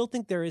I still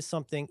think there is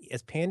something,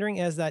 as pandering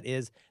as that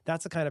is,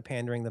 that's the kind of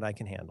pandering that I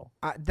can handle.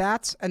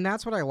 That's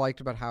what I liked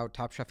about how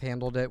Top Chef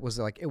handled it, was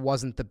like it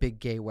wasn't the big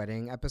gay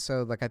wedding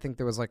episode. Like I think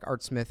there was like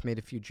Art Smith made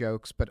a few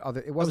jokes, but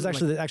it wasn't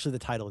actually the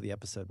title of the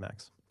episode,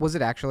 Max. Was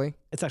it actually?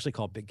 It's actually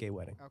called Big Gay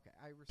Wedding. Okay.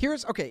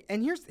 Here's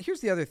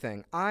the other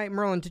thing.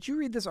 Merlin, did you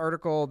read this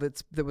article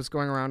that was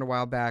going around a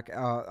while back?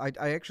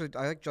 I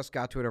just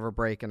got to it over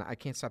break, and I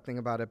can't stop thinking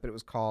about it. But it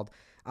was called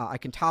 "I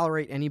Can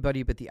Tolerate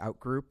Anybody But the Out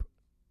Group."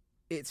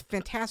 It's a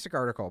fantastic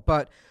article,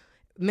 but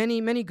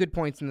many good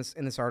points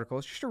in this article.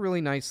 It's just a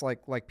really nice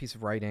like piece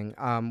of writing.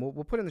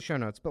 We'll put it in the show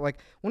notes. But like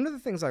one of the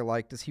things I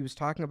liked is he was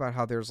talking about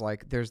how there's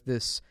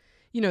this.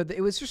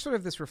 It was just sort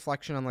of this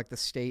reflection on like the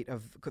state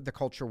of the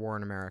culture war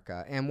in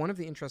America. And one of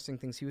the interesting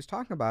things he was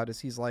talking about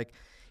is he's like,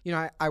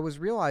 I was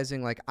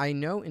realizing like I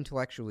know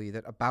intellectually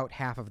that about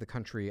half of the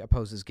country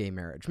opposes gay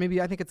marriage.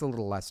 Maybe I think it's a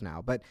little less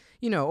now, but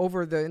in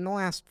the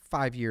last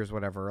 5 years,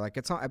 whatever, like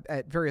it's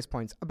at various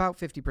points, about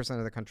 50%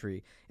 of the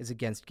country is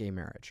against gay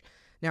marriage.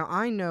 Now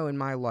I know in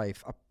my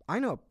life, I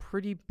know a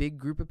pretty big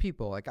group of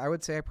people. Like I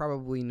would say I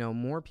probably know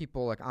more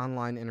people like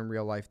online and in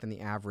real life than the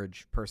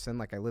average person.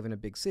 Like I live in a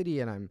big city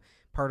and I'm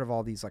part of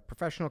all these like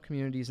professional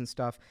communities and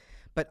stuff.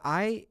 But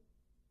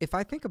if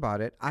I think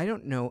about it, I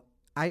don't know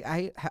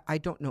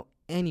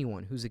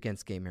anyone who's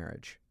against gay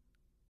marriage.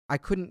 I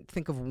couldn't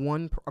think of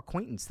one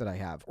acquaintance that I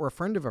have or a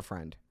friend of a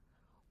friend.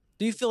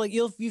 Do you feel like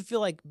you feel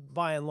like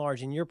by and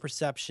large in your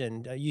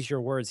perception, use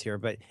your words here,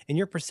 but in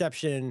your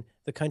perception,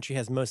 the country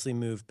has mostly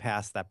moved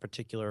past that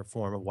particular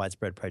form of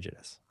widespread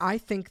prejudice? I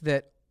think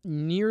that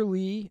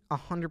nearly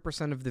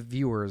 100% of the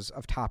viewers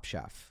of Top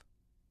Chef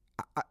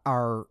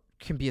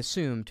can be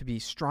assumed to be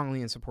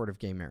strongly in support of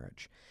gay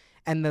marriage,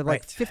 and the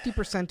like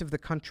 50% of the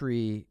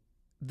country.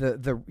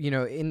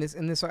 In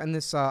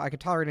this I Can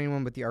Tolerate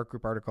Anyone But the Art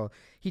Group article,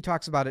 he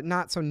talks about it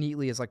not so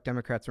neatly as like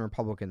Democrats and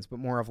Republicans, but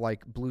more of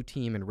like blue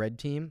team and red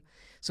team.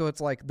 So it's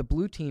like the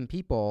blue team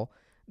people,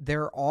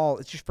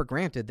 it's just for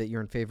granted that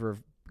you're in favor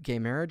of gay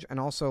marriage, and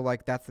also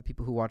like that's the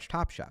people who watch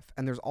Top Chef.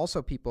 And there's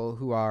also people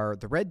who are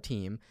the red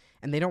team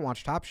and they don't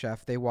watch Top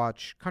Chef, they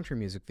watch country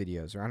music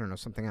videos or I don't know,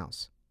 something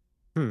else.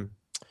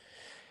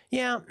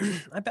 Yeah,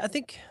 I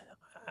think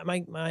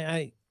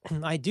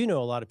I do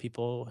know a lot of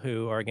people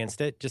who are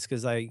against it, just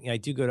because I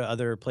do go to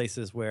other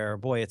places where,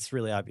 boy, it's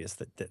really obvious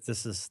that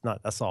this is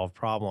not a solved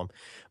problem.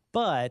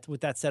 But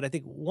with that said, I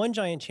think one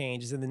giant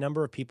change is in the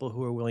number of people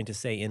who are willing to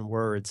say in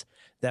words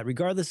that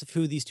regardless of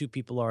who these two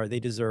people are, they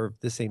deserve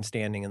the same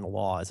standing in the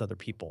law as other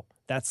people.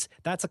 That's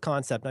a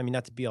concept. I mean,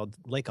 not to be all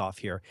lake off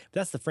here, but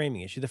that's the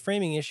framing issue. The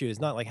framing issue is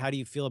not like how do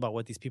you feel about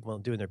what these people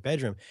do in their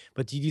bedroom,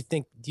 but do you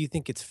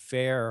think it's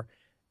fair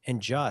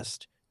and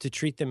just to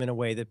treat them in a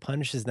way that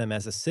punishes them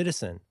as a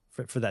citizen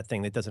for that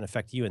thing that doesn't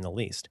affect you in the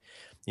least,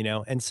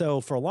 And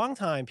so for a long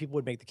time, people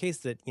would make the case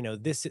that,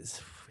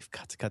 we've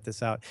got to cut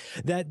this out,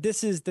 that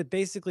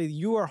basically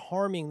you are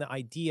harming the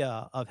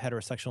idea of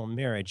heterosexual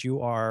marriage.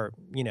 You are,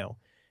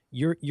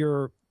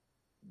 you're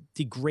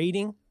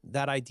degrading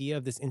that idea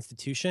of this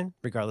institution,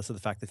 regardless of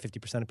the fact that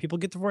 50% of people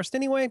get divorced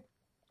anyway.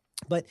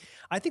 But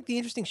I think the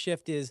interesting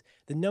shift is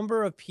the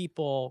number of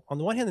people, on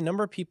the one hand, the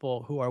number of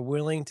people who are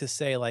willing to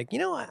say like,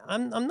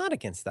 I'm not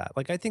against that.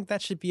 Like, I think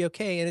that should be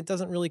okay. And it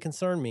doesn't really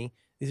concern me.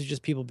 These are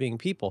just people being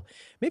people.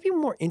 Maybe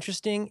more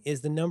interesting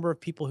is the number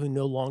of people who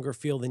no longer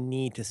feel the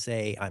need to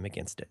say I'm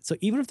against it. So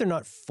even if they're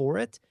not for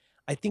it,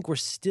 I think we're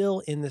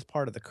still in this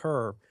part of the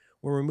curve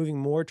where we're moving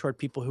more toward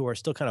people who are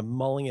still kind of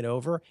mulling it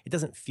over. It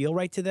doesn't feel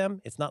right to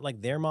them. It's not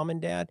like their mom and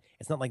dad.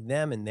 It's not like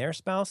them and their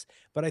spouse.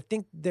 But I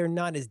think they're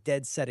not as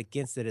dead set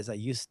against it as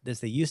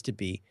they used to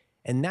be.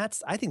 And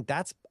I think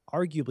that's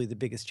arguably the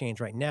biggest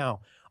change right now,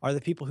 are the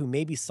people who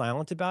may be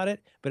silent about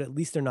it, but at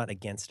least they're not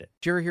against it.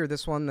 Did you ever hear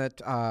this one, that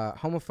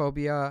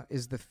homophobia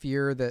is the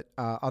fear that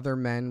other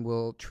men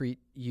will treat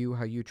you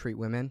how you treat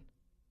women?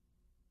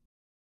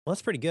 Well,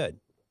 that's pretty good.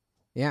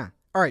 Yeah.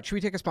 All right. Should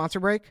we take a sponsor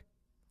break?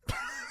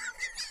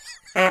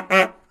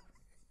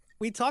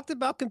 We talked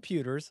about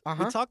computers.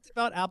 We talked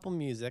about Apple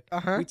Music.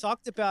 We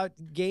talked about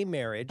gay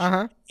marriage.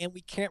 And we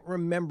can't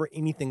remember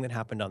anything that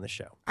happened on the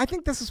show. I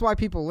think this is why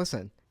people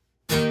listen.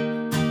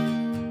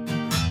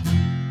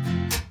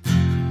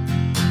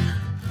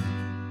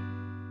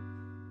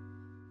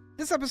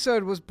 This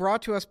episode was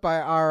brought to us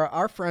by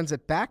our friends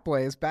at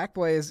Backblaze.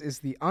 Backblaze is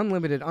the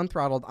unlimited,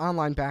 unthrottled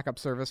online backup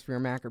service for your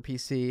Mac or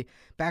PC.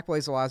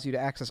 Backblaze allows you to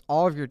access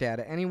all of your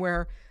data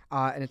anywhere,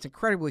 and it's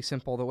incredibly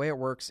simple. The way it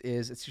works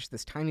is it's just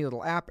this tiny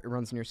little app. It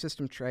runs in your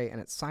system tray, and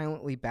it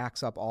silently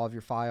backs up all of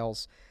your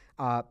files.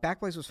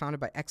 Backblaze was founded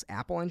by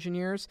ex-Apple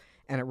engineers,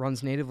 and it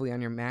runs natively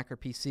on your Mac or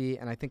PC,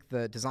 and I think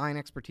the design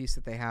expertise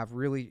that they have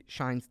really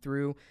shines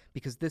through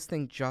because this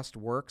thing just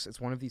works.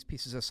 It's one of these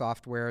pieces of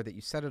software that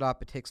you set it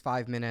up, it takes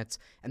 5 minutes,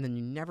 and then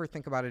you never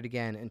think about it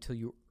again until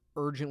you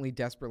urgently,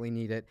 desperately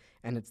need it,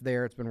 and it's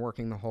there. It's been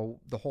working the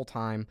whole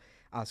time.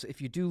 So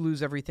if you do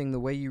lose everything, the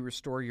way you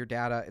restore your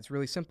data, it's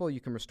really simple. You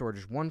can restore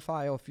just one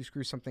file if you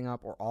screw something up,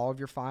 or all of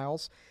your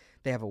files.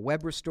 They have a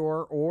web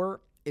restore,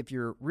 or if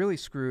you're really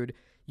screwed,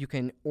 you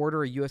can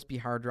order a USB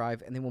hard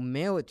drive, and they will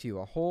mail it to you,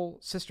 a whole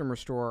system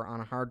restore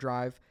on a hard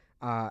drive.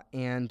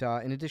 And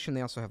in addition,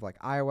 they also have like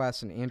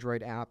iOS and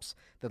Android apps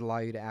that allow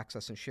you to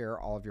access and share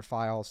all of your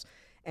files.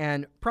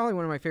 And probably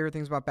one of my favorite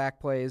things about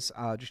Backblaze,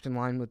 just in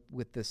line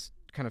with this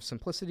kind of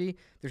simplicity,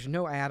 there's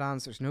no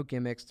add-ons, there's no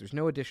gimmicks, there's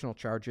no additional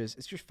charges.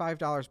 It's just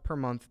 $5 per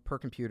month per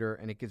computer,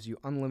 and it gives you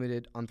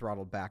unlimited,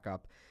 unthrottled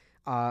backup.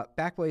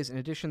 Backblaze, in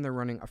addition, they're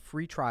running a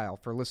free trial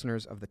for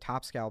listeners of the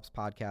Top Scallops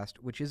podcast,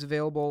 which is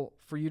available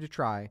for you to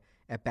try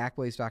at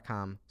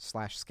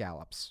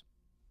backblaze.com/scallops.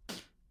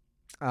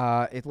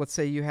 Let's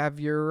say you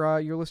have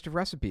your list of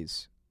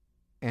recipes,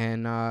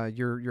 and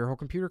your whole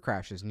computer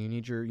crashes, and you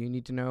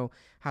need to know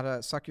how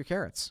to suck your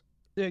carrots.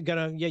 You don't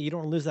want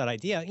to lose that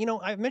idea.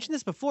 I've mentioned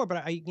this before,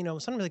 but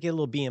sometimes I get a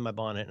little bee in my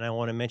bonnet, and I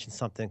want to mention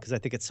something because I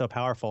think it's so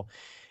powerful.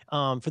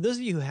 For those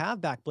of you who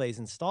have Backblaze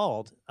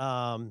installed,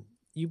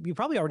 you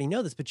probably already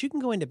know this, but you can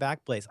go into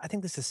Backblaze. I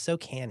think this is so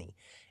canny.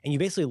 And you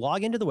basically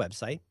log into the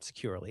website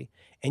securely,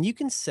 and you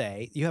can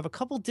say you have a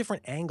couple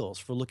different angles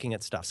for looking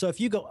at stuff. So if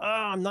you go,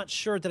 I'm not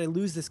sure that I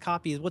lose this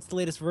copy, what's the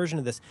latest version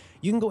of this?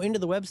 You can go into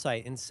the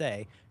website and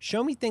say,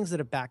 show me things that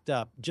have backed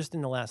up just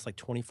in the last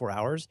 24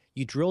 hours.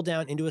 You drill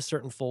down into a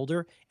certain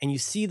folder, and you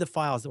see the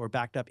files that were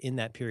backed up in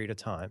that period of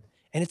time.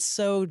 And it's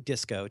so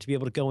disco to be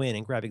able to go in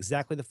and grab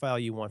exactly the file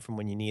you want from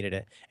when you needed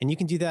it. And you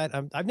can do that.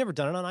 I've never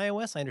done it on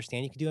iOS. I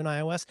understand you can do it on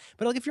iOS.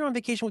 But if you're on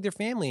vacation with your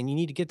family and you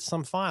need to get to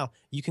some file,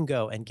 you can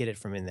go and get it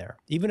from in there.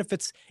 Even if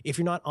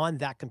you're not on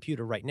that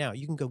computer right now,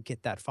 you can go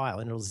get that file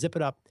and it'll zip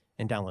it up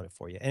and download it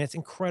for you. And it's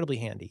incredibly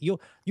handy. You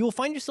will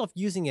find yourself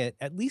using it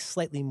at least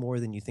slightly more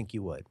than you think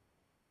you would.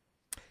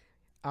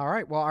 All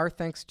right. Well, our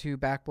thanks to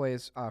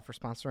Backblaze for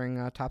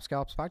sponsoring Top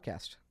Scallops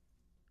podcast.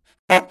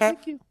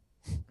 Thank you.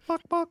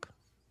 Bok bok.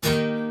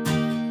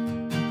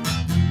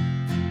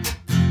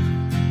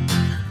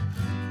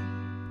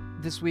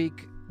 This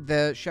week,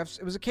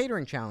 it was a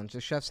catering challenge. The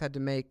chefs had to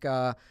make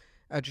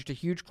just a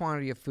huge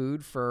quantity of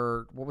food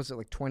for,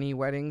 20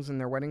 weddings and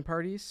their wedding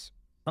parties?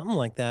 Something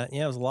like that.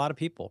 Yeah, it was a lot of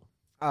people.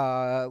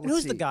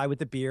 Who's the guy with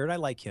the beard? I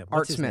like him.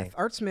 What's his name?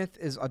 Art Smith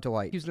is a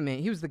delight.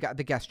 He was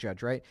the guest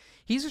judge, right?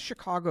 He's a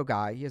Chicago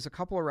guy. He has a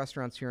couple of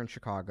restaurants here in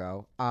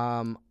Chicago.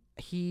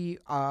 He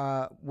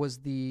was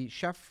the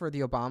chef for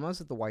the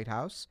Obamas at the White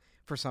House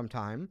for some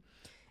time.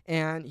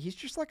 And he's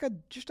just a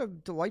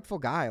delightful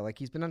guy.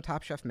 He's been on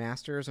Top Chef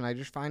Masters, and I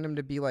just find him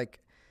to be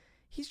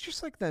he's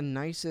just the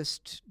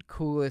nicest,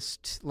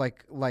 coolest.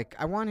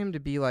 I want him to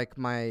be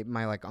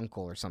my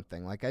uncle or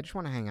something. I just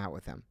want to hang out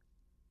with him.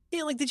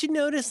 Yeah, did you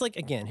notice,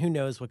 again, who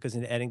knows what goes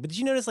into editing, but did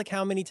you notice,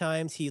 how many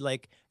times he,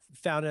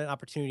 found an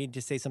opportunity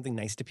to say something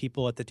nice to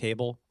people at the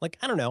table?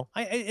 I don't know.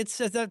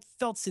 That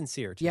felt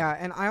sincere to me. Yeah,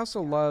 and I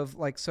also love,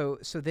 so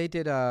they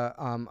did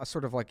a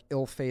sort of,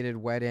 ill-fated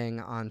wedding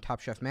on Top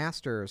Chef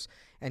Masters,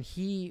 and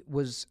he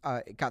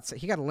got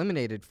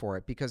eliminated for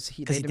it because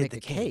they had to make a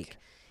cake.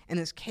 And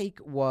this cake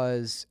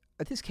was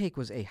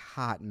a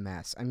hot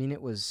mess. I mean,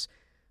 it was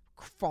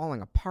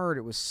falling apart.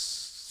 It was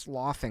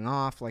sloughing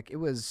off. Wait,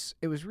 was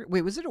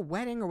it a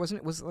wedding or wasn't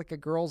it? Was it a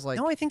girl's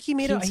No, I think he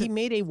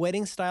made a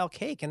wedding style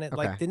cake, and it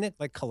didn't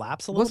it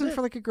collapse a little bit? Wasn't it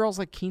for a girl's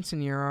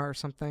quinceanera or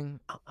something?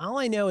 All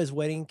I know is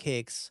wedding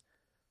cakes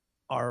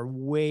are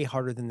way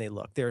harder than they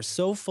look. They're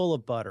so full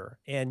of butter,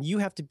 and you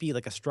have to be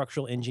a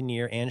structural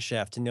engineer and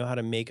chef to know how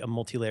to make a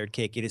multi-layered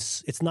cake.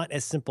 It's not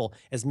as simple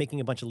as making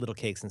a bunch of little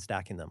cakes and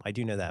stacking them. I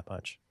do know that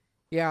much.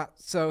 Yeah,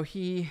 so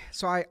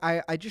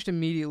I just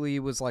immediately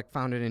was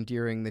found it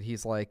endearing that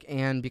he's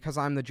and because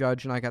I'm the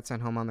judge and I got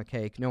sent home on the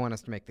cake, no one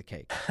has to make the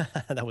cake.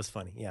 That was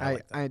funny. Yeah,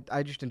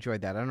 I just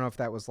enjoyed that. I don't know if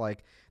that was the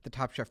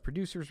Top Chef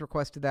producers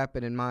requested that,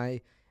 but in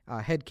my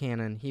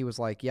headcanon, he was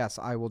yes,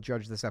 I will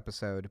judge this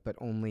episode, but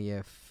only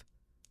if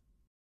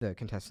the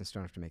contestants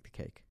don't have to make the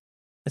cake.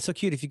 It's so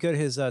cute. If you go to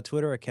his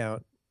Twitter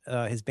account,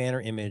 his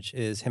banner image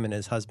is him and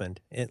his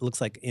husband. It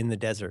looks like in the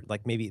desert,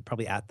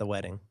 probably at the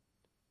wedding.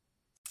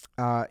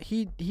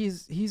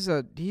 He's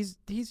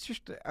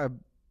just a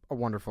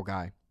wonderful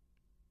guy.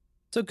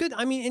 So good.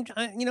 I mean,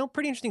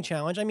 pretty interesting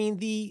challenge.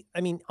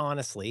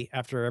 Honestly,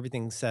 after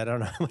everything's said, I don't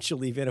know how much you'll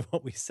leave in of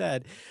what we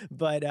said,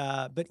 but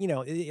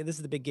this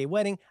is the big gay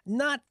wedding.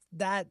 Not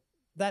that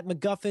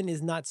MacGuffin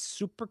is not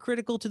super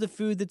critical to the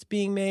food that's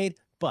being made,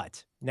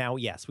 But now,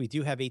 yes, we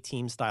do have a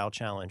team style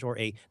challenge, or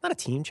not a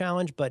team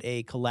challenge, but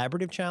a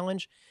collaborative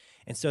challenge.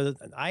 And so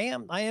I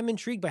am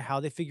intrigued by how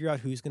they figure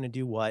out who's going to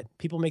do what.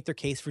 People make their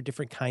case for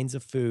different kinds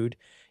of food,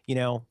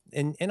 and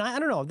I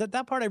don't know,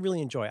 that part I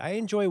really enjoy. I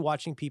enjoy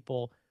watching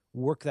people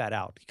work that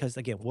out because,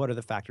 again, what are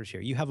the factors here?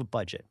 You have a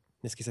budget.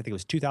 In this case, I think it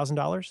was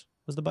 $2,000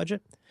 was the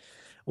budget,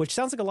 which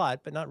sounds like a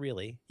lot, but not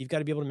really. You've got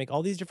to be able to make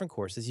all these different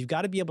courses. You've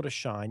got to be able to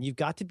shine. You've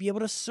got to be able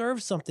to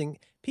serve something.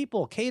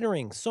 People,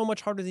 catering, so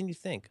much harder than you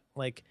think.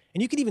 And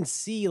you could even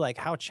see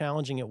how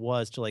challenging it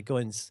was to go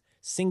and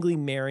singly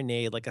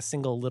marinate a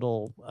single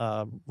little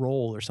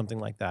roll or something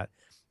like that.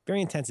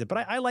 Very intensive.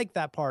 But I like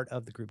that part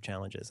of the group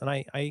challenges, and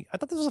I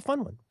thought this was a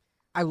fun one.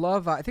 I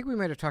love, I think we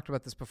might have talked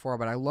about this before,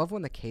 but I love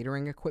when the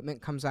catering equipment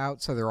comes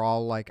out. So they're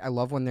all I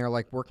love when they're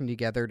working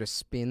together to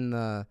spin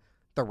the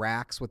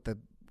racks with the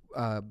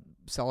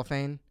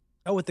cellophane.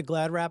 Oh, with the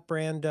Glad Wrap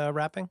brand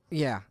wrapping?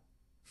 Yeah.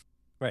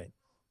 Right.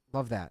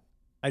 Love that.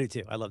 I do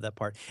too. I love that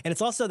part. And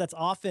it's also, that's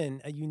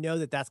often,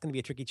 that's going to be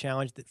a tricky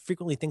challenge, that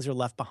frequently things are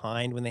left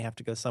behind when they have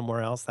to go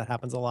somewhere else. That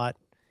happens a lot.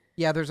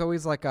 Yeah, there's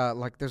always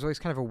there's always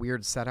kind of a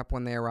weird setup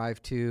when they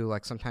arrive too.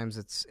 Sometimes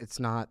it's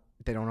not,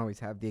 they don't always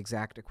have the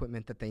exact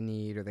equipment that they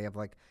need, or they have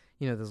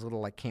those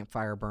little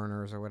campfire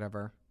burners or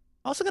whatever.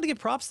 Also got to give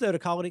props though to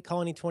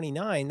Colony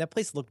 29. That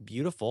place looked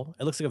beautiful.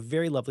 It looks like a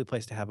very lovely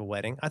place to have a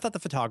wedding. I thought the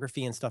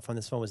photography and stuff on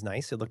this one was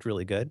nice. It looked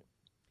really good.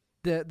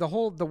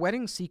 The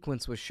wedding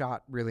sequence was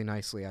shot really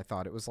nicely. I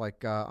thought it was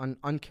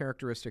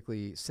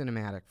uncharacteristically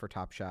cinematic for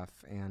Top Chef,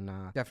 and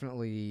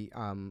definitely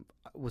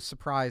was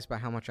surprised by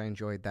how much I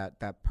enjoyed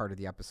that part of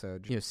the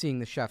episode. Seeing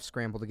the chef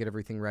scramble to get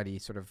everything ready,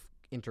 sort of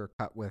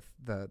intercut with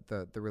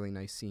the really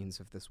nice scenes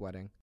of this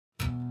wedding.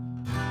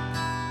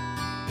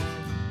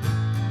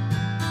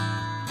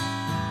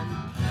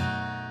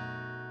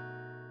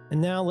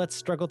 And now let's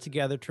struggle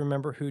together to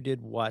remember who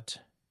did what.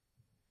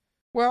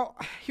 Well,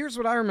 here's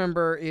what I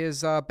remember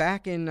is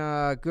back in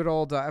good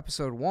old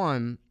episode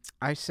 1,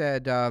 I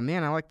said,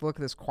 man, I like the look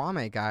of this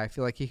Kwame guy. I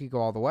feel like he could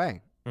go all the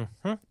way.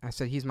 Mm-hmm. I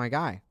said, he's my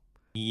guy.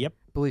 Yep.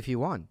 Believe he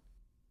won.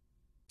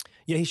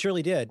 Yeah, he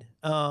surely did.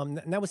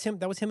 And that was him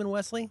and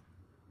Wesley?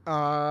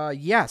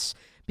 Yes,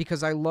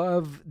 because I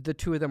love the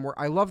two of them.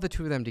 I love the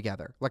two of them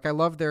together. I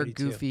love their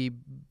goofy,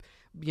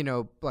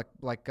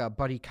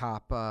 buddy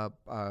cop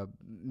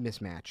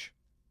mismatch.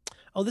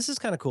 Oh, this is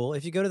kind of cool.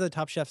 If you go to the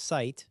Top Chef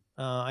site,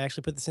 I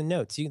actually put this in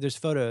notes. There's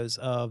photos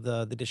of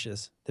the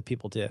dishes that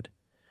people did.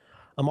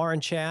 Amar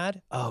and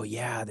Chad. Oh,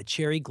 yeah, the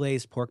cherry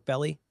glazed pork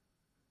belly.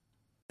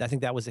 I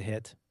think that was a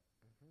hit.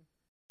 Mm-hmm.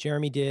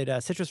 Jeremy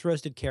did citrus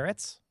roasted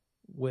carrots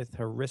with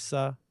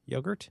harissa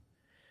yogurt.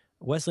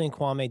 Wesley and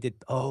Kwame did,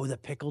 the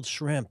pickled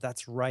shrimp.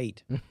 That's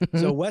right.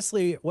 So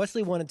Wesley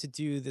wanted to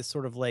do this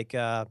sort of one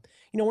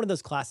of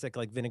those classic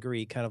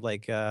vinegary kind of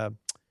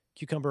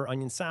cucumber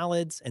onion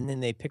salads, and then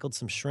they pickled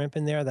some shrimp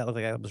in there. That looked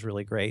like that was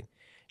really great.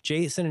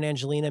 Jason and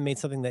Angelina made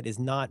something that is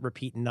not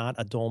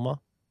a dolma.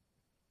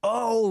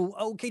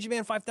 Oh, Cajun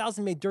Man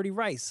 5000 made dirty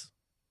rice.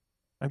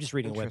 I'm just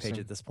reading a webpage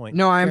at this point.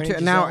 No, I'm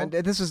now.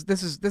 This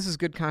is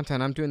good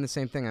content. I'm doing the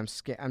same thing. I'm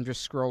just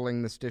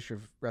scrolling this dish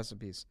of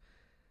recipes.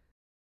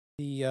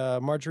 The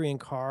Marjorie and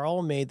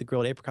Carl made the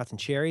grilled apricots and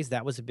cherries.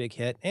 That was a big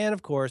hit. And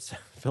of course,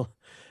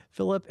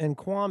 Philip and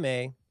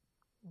Kwame.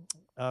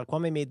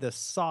 Kwame made the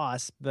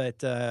sauce,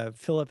 but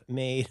Philip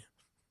made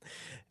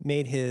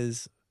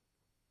his.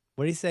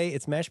 What did he say?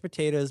 It's mashed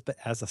potatoes, but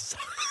as a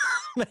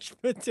mashed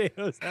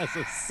potatoes as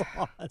a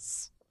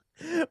sauce.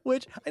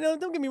 Which I know.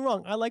 Don't get me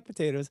wrong. I like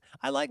potatoes.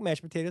 I like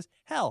mashed potatoes.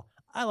 Hell,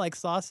 I like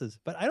sauces,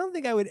 but I don't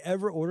think I would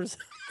ever order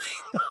something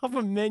off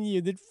a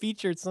menu that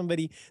featured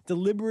somebody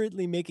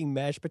deliberately making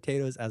mashed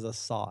potatoes as a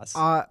sauce.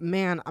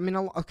 Man, I mean,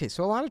 okay,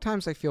 so a lot of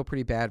times I feel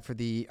pretty bad for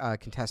the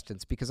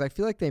contestants because I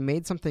feel like they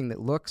made something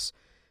that looks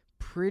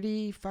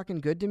pretty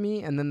fucking good to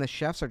me, and then the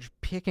chefs are just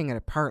picking it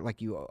apart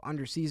like you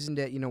under-seasoned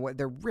it. You know what?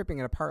 They're ripping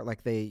it apart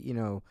like they,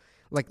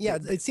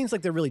 it seems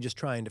like they're really just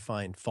trying to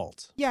find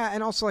faults. Yeah,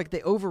 and also they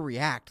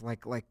overreact,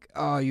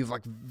 you've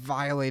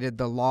violated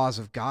the laws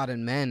of God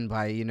and men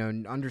by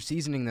under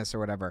seasoning this or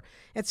whatever.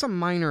 It's some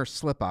minor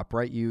slip up,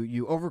 right?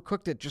 You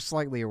overcooked it just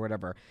slightly or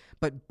whatever.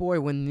 But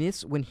boy,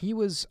 when he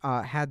was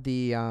had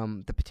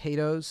the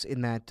potatoes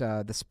in that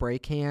the spray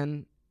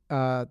can,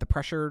 the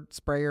pressure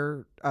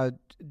sprayer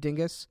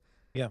dingus.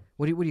 Yeah.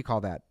 What do you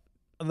call that?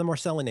 The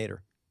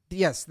Marcelinator.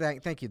 Yes,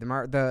 thank you.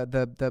 No,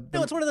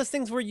 it's one of those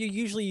things where you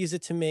usually use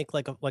it to make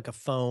like a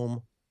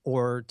foam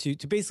or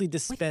to basically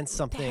dispense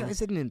something.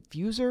 Is it an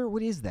infuser?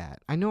 What is that?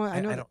 I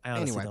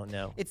honestly don't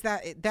know. It's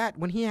that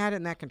when he had it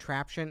in that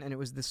contraption and it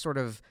was this sort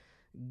of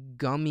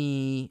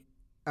gummy,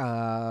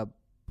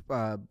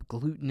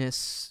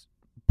 glutinous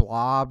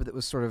blob that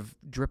was sort of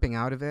dripping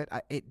out of it.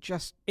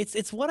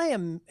 It's what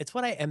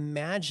I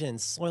imagine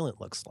Soylent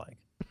looks like,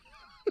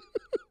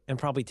 and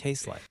probably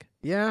tastes like.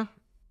 Yeah.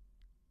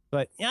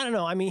 But I don't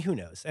know. I mean, who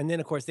knows? And then,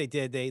 of course, they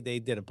did a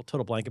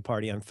total blanket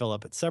party on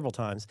Philip at several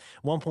times.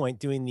 One point,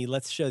 doing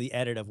let's show the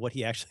edit of what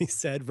he actually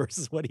said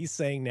versus what he's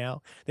saying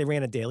now. They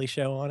ran a daily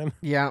show on him.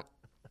 Yeah.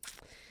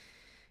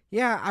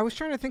 Yeah, I was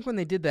trying to think when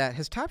they did that.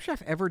 Has Top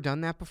Chef ever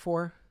done that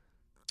before?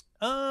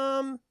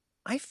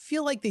 I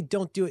feel like they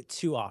don't do it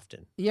too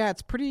often. Yeah,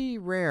 it's pretty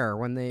rare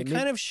when they It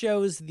kind of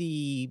shows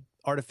the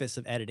artifice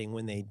of editing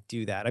when they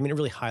do that. I mean, it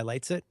really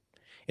highlights it.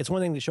 It's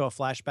one thing to show a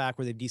flashback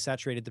where they've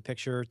desaturated the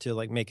picture to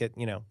like make it,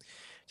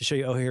 to show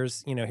you, oh,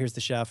 here's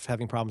the chef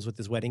having problems with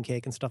his wedding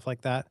cake and stuff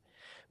like that.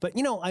 But,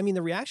 I mean,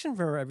 the reaction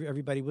from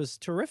everybody was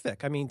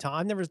terrific. I mean, Tom,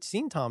 I've never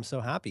seen Tom so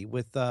happy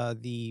with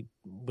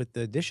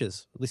the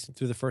dishes, at least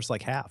through the first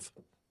like half.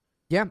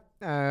 Yeah,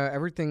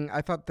 everything.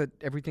 I thought that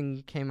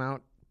everything came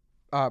out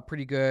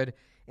pretty good,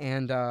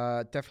 and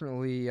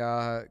definitely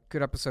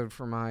good episode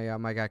for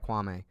my guy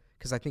Kwame,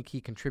 because I think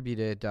he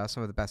contributed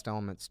some of the best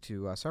elements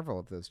to several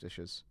of those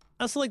dishes.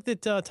 I also like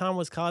that Tom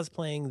was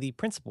cosplaying the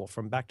principal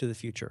from Back to the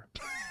Future.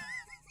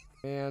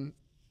 And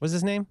what's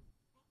his name?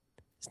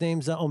 His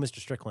name's Mr.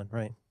 Strickland,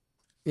 right?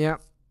 Yeah,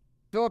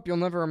 Philip, you'll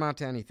never amount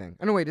to anything.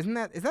 Oh no, wait, is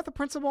that the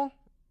principal?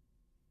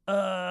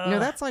 No,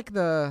 that's like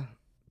the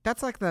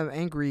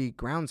angry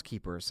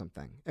groundskeeper or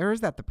something. Or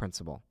is that the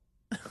principal?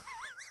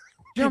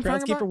 You know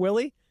groundskeeper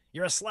Willie?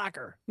 You're a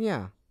slacker.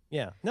 Yeah.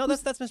 Yeah. No,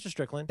 that's Mr.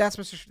 Strickland.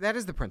 That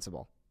is the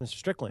principal. Mr.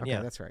 Strickland, okay,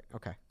 yeah. That's right.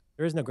 Okay.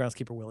 There is no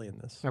groundskeeper Willie in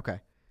this. Okay.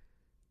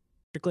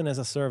 Strickland as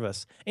a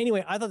service.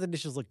 Anyway, I thought the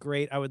dishes looked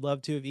great. I would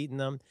love to have eaten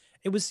them.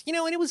 It was, and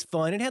it was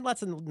fun. It had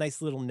lots of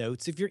nice little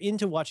notes. If you're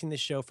into watching this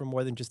show for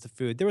more than just the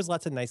food, there was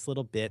lots of nice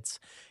little bits.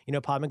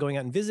 Podman going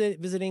out and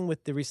visiting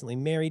with the recently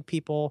married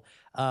people.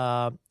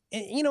 And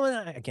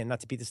again,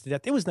 not to beat this to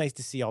death, it was nice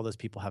to see all those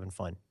people having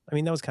fun. I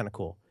mean, that was kind of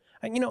cool.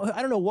 And,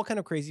 I don't know what kind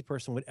of crazy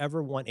person would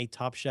ever want a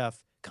Top Chef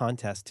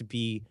contest to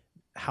be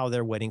how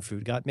their wedding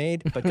food got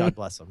made, but God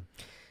bless them.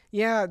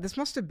 Yeah, this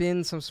must have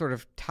been some sort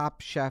of Top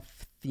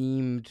Chef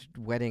themed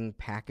wedding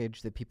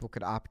package that people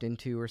could opt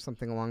into or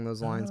something along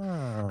those lines.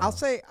 Oh. I'll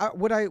say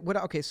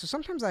okay, so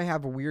sometimes I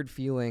have a weird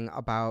feeling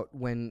about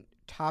when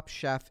Top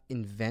Chef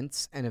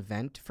invents an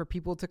event for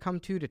people to come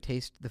to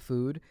taste the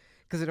food,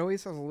 because it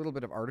always has a little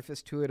bit of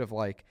artifice to it of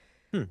like,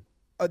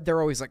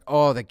 they're always like,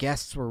 oh, the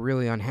guests were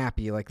really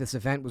unhappy. Like this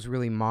event was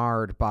really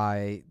marred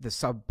by the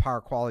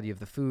subpar quality of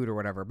the food or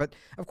whatever. But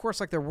of course,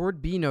 like there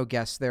would be no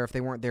guests there if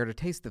they weren't there to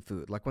taste the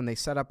food. Like when they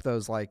set up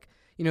those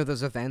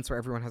those events where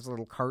everyone has a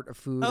little cart of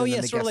food. Oh and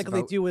yeah, then sort of like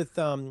they do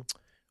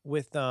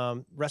with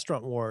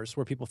Restaurant Wars,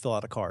 where people fill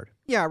out a card.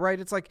 Yeah, right.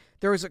 It's like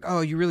there was like,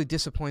 oh, you really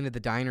disappointed the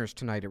diners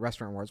tonight at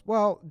Restaurant Wars.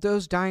 Well,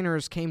 those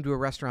diners came to a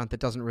restaurant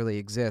that doesn't really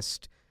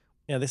exist.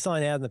 Yeah, they saw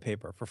an ad in the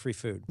paper for free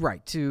food.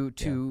 Right,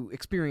 to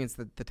experience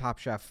the Top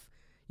Chef,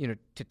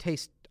 to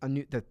taste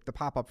the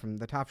pop-up from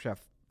the Top Chef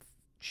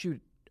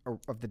shoot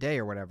of the day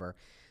or whatever.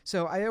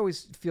 So I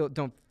always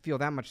don't feel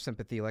that much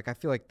sympathy. Like I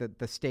feel like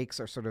the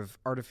stakes are sort of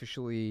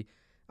artificially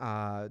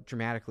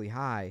dramatically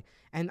high.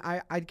 And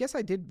I guess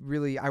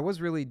I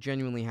was really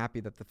genuinely happy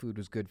that the food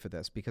was good for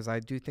this, because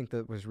I do think that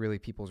it was really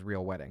people's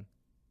real wedding.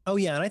 Oh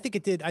yeah, and I think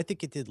it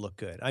did look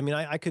good. I mean,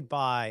 I could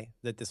buy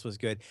that this was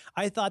good.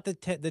 I thought the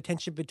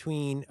tension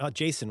between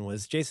Jason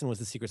was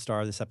the secret star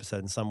of this episode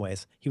in some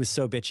ways. He was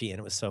so bitchy and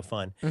it was so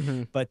fun.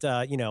 Mm-hmm. But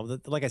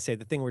like I say,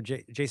 the thing where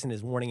Jason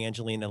is warning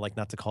Angelina like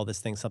not to call this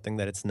thing something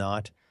that it's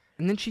not.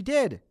 And then she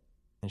did.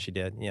 And she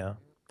did, yeah.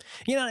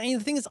 And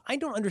the thing is, I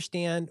don't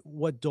understand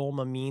what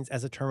dolma means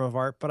as a term of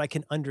art, but I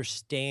can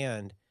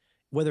understand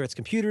whether it's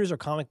computers or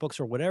comic books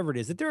or whatever it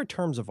is, that there are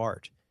terms of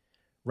art.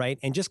 Right.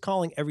 And just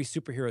calling every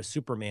superhero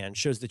Superman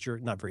shows that you're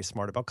not very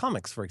smart about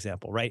comics, for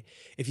example. Right.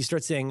 If you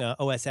start saying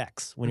OS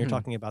X when you're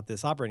talking about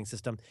this operating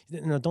system,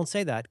 no, don't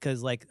say that,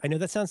 because like I know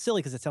that sounds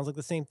silly because it sounds like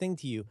the same thing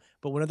to you.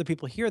 But when other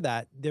people hear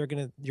that, you're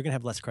gonna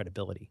have less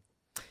credibility.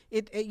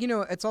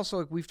 It's also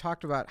like we've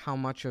talked about how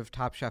much of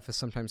Top Chef is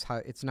sometimes how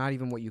it's not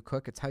even what you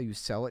cook, it's how you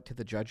sell it to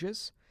the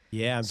judges.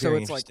 Yeah, I'm very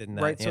interested in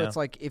that. Right, yeah. so it's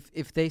like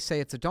if they say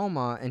it's a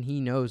dolma and he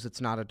knows it's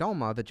not a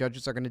dolma, the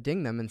judges are going to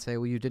ding them and say,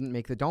 well, you didn't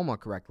make the dolma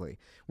correctly.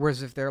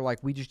 Whereas if they're like,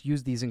 we just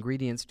use these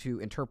ingredients to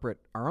interpret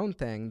our own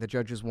thing, the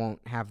judges won't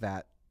have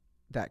that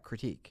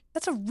critique.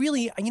 That's a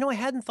really, I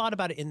hadn't thought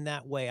about it in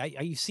that way.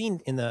 You've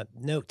seen in the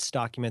notes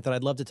document that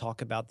I'd love to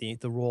talk about the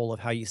role of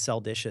how you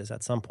sell dishes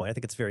at some point. I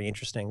think it's very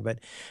interesting. But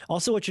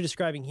also what you're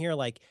describing here,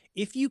 like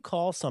if you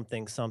call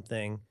something,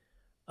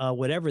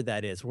 whatever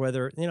that is,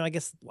 whether, I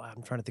guess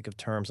I'm trying to think of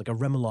terms like a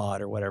remoulade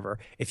or whatever.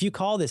 If you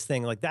call this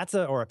thing like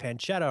or a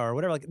pancetta or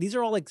whatever, like these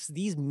are all like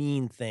these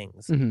mean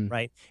things,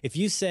 right? If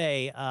you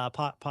say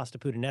pasta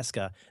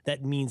puttanesca,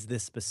 that means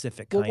this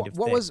specific kind of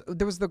thing.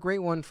 There was the great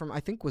one from, I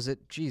think, was it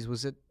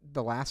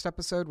the last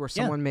episode where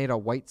someone made a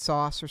white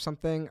sauce or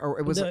something? Or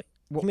it was he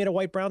made a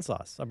brown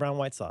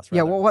white sauce.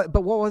 Yeah, what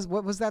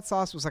was that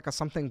sauce? It was like a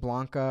something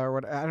Blanca or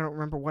what? I don't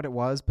remember what it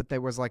was, but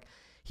there was like,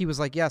 he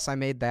was like, yes, I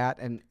made that.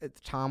 And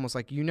Tom was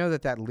like,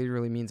 that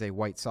literally means a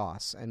white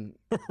sauce. And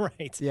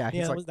right. Yeah.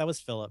 That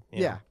was Philip.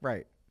 Yeah.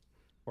 Right.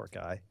 Poor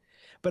guy.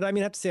 But I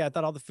mean, I have to say, I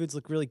thought all the foods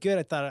looked really good.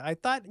 I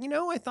thought in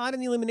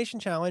the elimination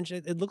challenge,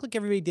 it looked like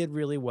everybody did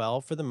really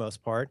well for the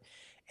most part.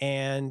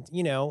 And,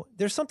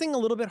 there's something a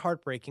little bit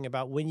heartbreaking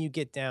about when you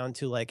get down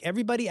to like,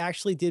 everybody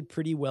actually did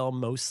pretty well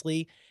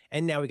mostly.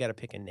 And now we got to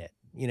pick a nit,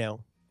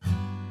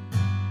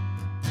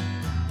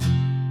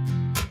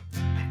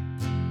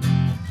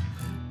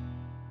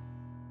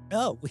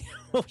 Oh,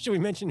 should we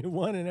mention who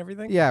won and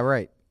everything? Yeah,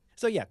 right.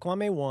 So yeah,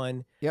 Kwame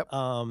won. Yep.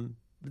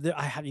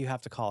 You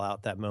have to call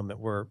out that moment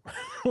where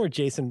where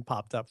Jason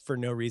popped up for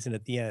no reason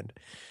at the end.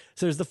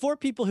 So there's the 4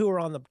 people who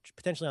are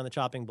potentially on the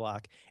chopping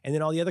block, and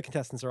then all the other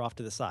contestants are off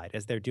to the side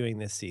as they're doing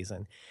this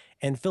season.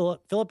 And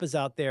Philip is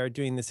out there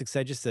doing this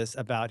exegesis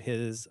about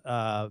his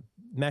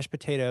mashed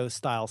potato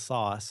style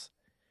sauce.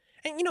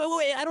 And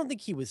I don't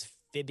think he was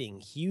fibbing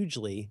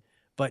hugely,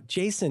 but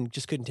Jason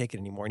just couldn't take it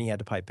anymore, and he had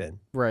to pipe in.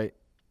 Right.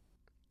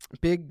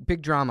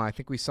 Big drama. I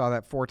think we saw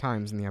that 4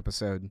 times in the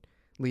episode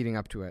leading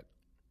up to it.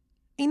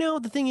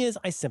 The thing is,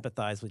 I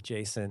sympathize with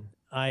Jason.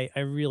 I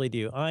really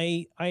do.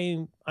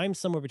 I'm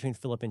somewhere between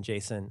Philip and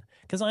Jason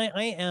because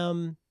I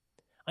am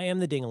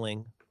the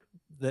dingling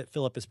that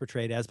Philip is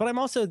portrayed as, but I'm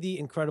also the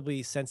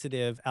incredibly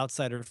sensitive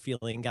outsider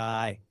feeling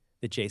guy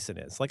that Jason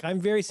is. Like, I'm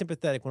very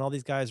sympathetic when all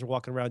these guys are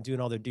walking around doing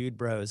all their dude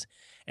bros,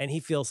 and he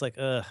feels like,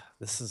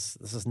 this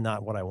is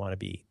not what I want to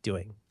be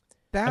doing.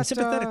 I'm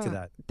sympathetic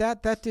to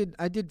that.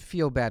 I did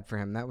feel bad for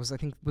him. Was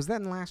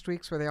that in last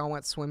week's where they all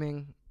went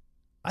swimming?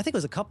 I think it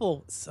was a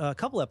couple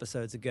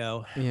episodes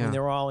ago when Yeah. they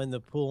were all in the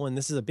pool, and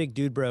this is a big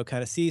dude bro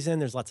kind of season.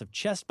 There's lots of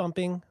chest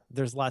bumping.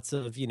 There's lots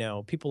of,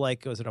 people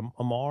like, was it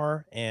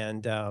Amar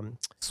and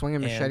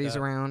Swinging machetes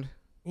around.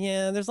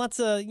 Yeah, there's lots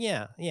of,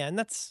 and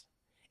that's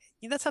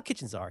how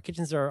kitchens are.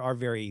 Kitchens are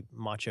very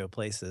macho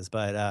places.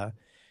 But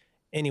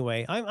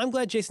anyway, I'm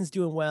glad Jason's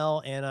doing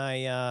well, and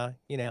I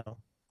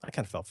kind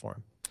of felt for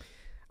him.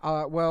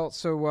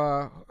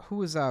 Who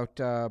was out?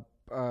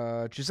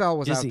 Giselle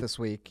was out Jizzy. this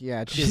week.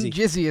 Yeah, Jizzy.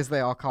 Jizzy as they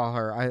all call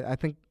her. I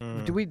think.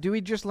 Do we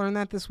just learn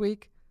that this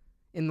week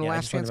in the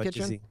Last Chance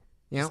Kitchen? Jizzy.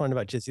 Yeah. Just learned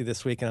about Jizzy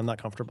this week, and I'm not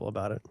comfortable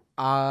about it.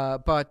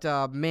 But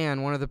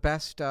man, one of the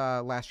best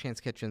Last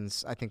Chance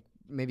Kitchens I think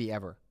maybe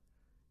ever.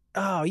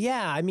 Oh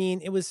yeah, I mean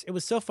it was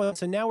so fun.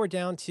 So now we're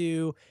down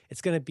to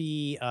it's going to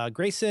be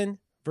Grayson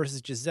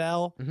versus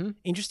Giselle. Mm-hmm.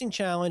 Interesting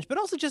challenge, but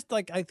also just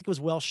like I think it was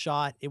well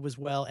shot. It was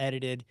well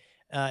edited.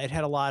 It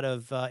had a lot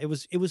of. It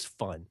was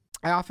fun.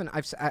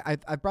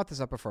 I've brought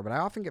this up before, but I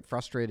often get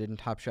frustrated in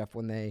Top Chef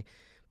when they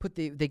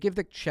give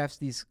the chefs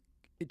these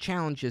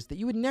challenges that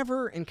you would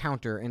never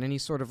encounter in any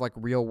sort of like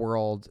real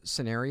world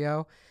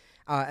scenario,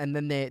 and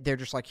then they're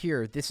just like,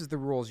 here, this is the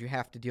rules, you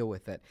have to deal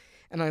with it.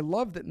 And I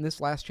love that in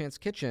this Last Chance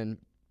Kitchen,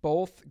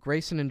 both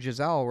Grayson and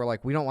Giselle were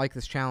like, we don't like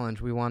this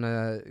challenge, we want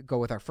to go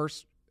with our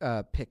first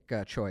pick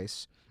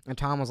choice, and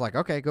Tom was like,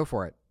 okay, go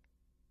for it.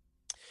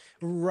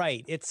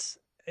 Right. It's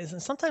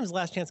sometimes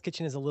Last Chance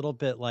Kitchen is a little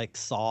bit like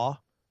Saw.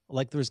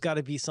 Like there's got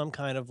to be some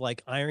kind of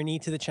like irony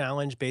to the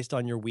challenge based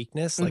on your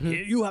weakness. Like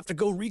you have to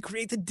go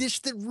recreate the dish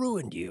that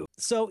ruined you.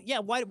 So yeah,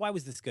 why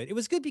was this good? It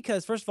was good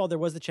because first of all, there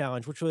was the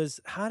challenge, which was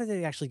how did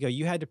it actually go?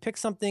 You had to pick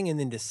something and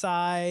then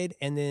decide,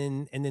 and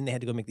then they had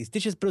to go make these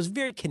dishes. But it was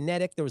very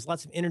kinetic. There was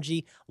lots of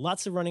energy,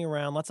 lots of running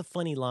around, lots of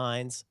funny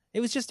lines.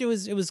 It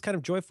was kind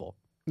of joyful.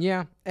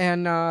 Yeah,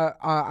 and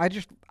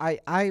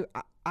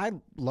I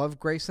love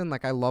Grayson.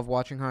 Like I love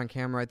watching her on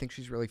camera. I think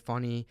she's really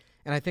funny.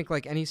 And I think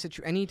like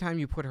anytime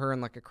you put her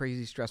in like a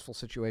crazy stressful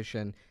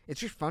situation, it's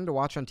just fun to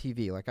watch on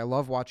TV. Like I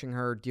love watching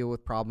her deal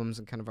with problems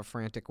in kind of a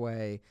frantic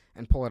way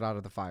and pull it out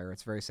of the fire.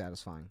 It's very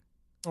satisfying.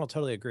 Oh,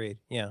 totally agreed.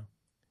 Yeah.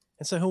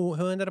 And so who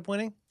ended up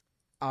winning?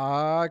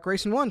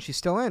 Grayson won. She's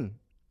still in.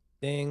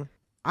 Ding.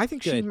 I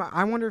think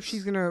I wonder if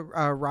she's gonna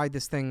ride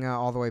this thing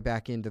all the way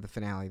back into the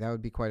finale. That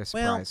would be quite a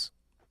surprise. Well,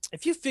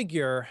 if you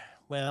figure,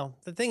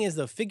 the thing is,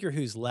 though, figure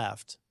who's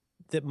left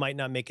that might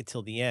not make it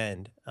till the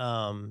end.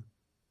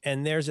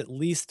 And there's at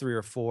least 3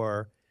 or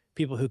 4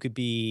 people who could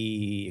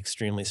be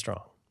extremely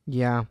strong.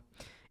 Yeah.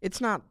 It's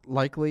not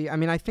likely. I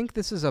mean, I think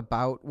this is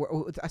about...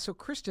 So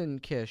Kristen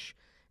Kish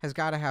has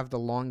got to have the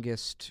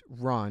longest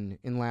run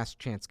in Last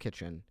Chance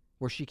Kitchen,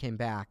 where she came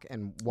back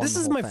and won. This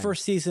is my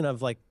first season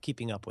of like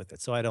keeping up with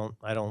it, so I don't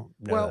know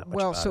that much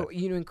about so it.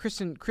 In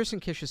Kristen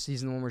Kish's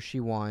season, the one where she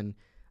won,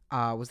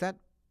 was that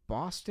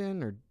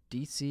Boston or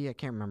DC? I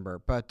can't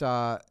remember,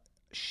 but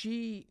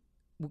she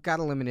got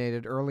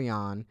eliminated early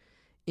on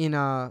in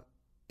a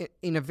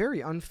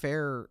very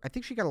unfair. I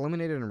think she got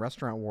eliminated in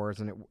Restaurant Wars,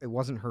 and it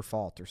wasn't her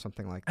fault or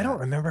something like that. I don't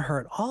remember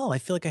her at all. I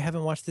feel like I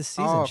haven't watched this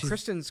season. Oh,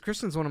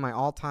 Kristen's one of my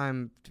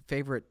all-time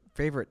favorite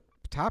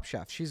Top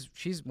Chefs.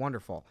 She's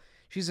wonderful.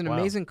 She's an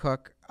amazing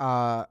cook.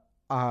 Very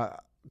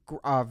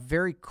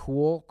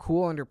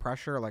cool under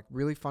pressure. Like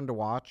really fun to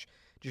watch.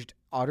 Just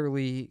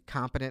utterly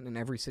competent in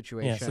every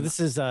situation. Yeah, so this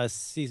is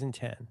season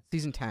 10.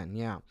 Season 10,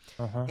 yeah.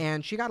 Uh-huh.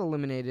 And she got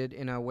eliminated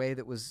in a way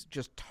that was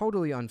just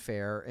totally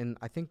unfair. And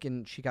I think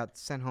she got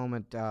sent home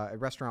at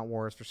Restaurant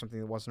Wars for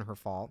something that wasn't her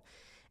fault.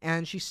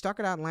 And she stuck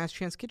it out in Last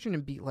Chance Kitchen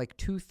and beat like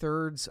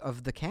 2/3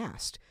 of the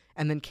cast.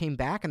 And then came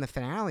back in the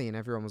finale and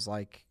everyone was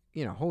like,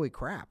 holy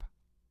crap.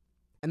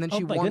 And then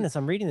she won. Oh my goodness,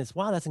 I'm reading this.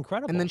 Wow, that's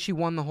incredible. And then she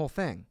won the whole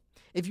thing.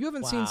 If you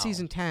haven't seen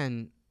season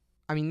 10...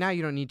 I mean, now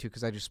you don't need to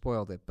because I just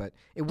spoiled it, but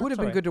it would have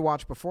been good to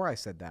watch before I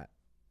said that.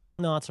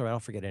 No, that's all right. I'll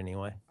forget it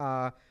anyway.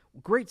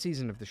 Great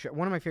season of the show.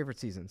 One of my favorite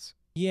seasons.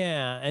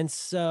 Yeah, and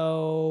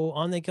so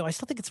on they go. I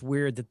still think it's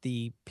weird that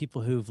the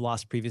people who've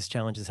lost previous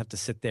challenges have to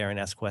sit there and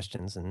ask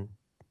questions, and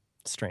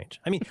Strange.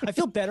 I mean, I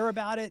feel better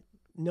about it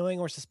knowing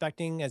or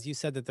suspecting, as you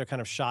said, that they're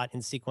kind of shot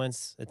in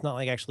sequence. It's not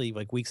like actually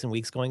like weeks and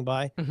weeks going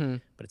by,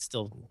 but it's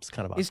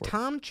kind of awkward. Is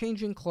Tom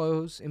changing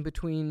clothes in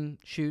between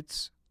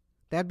shoots?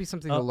 That'd be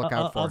something to look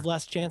out for. Of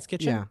Last Chance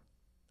Kitchen? Yeah.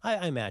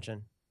 I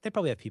imagine. They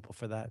probably have people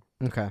for that.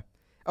 Okay.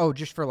 Oh,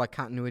 just for like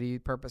continuity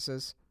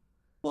purposes?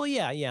 Well,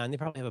 yeah, and they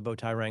probably have a bow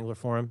tie wrangler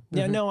for him.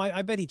 Yeah, no,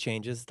 I bet he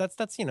changes. That's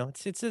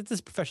it's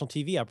a professional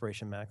TV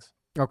operation, Max.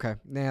 Okay.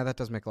 Yeah, that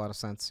does make a lot of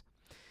sense.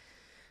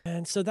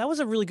 And so that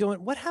was a really good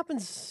one. What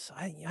happens?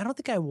 I don't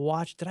think I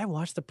watched. Did I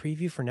watch the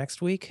preview for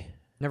next week?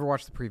 Never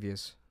watched the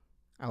previews.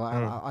 I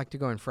like to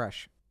go in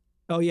fresh.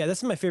 Oh yeah,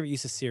 that's my favorite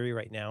use of Siri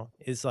right now.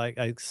 Is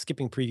like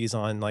skipping previews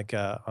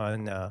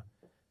on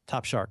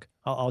Top Shark.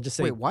 I'll just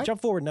say, wait, what?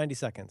 Jump forward 90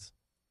 seconds.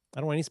 I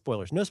don't want any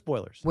spoilers. No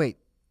spoilers. Wait,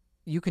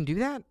 you can do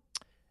that?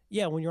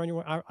 Yeah, when you're on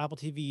your Apple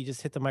TV, you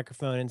just hit the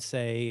microphone and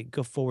say,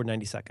 go forward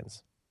 90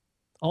 seconds.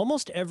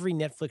 Almost every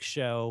Netflix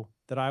show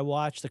that I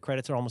watch, the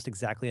credits are almost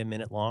exactly a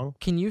minute long.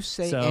 Can you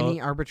say any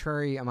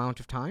arbitrary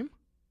amount of time?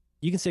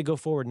 You can say go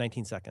forward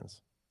 19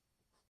 seconds.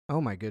 Oh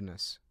my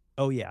goodness.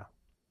 Oh yeah.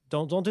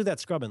 Don't do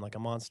that scrubbing like a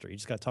monster. You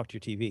just got to talk to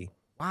your TV.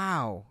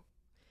 Wow.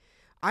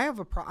 I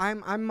have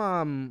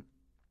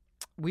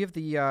we have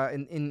the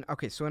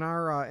okay, so in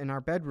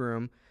our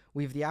bedroom,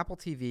 we have the Apple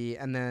TV,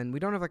 and then we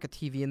don't have like a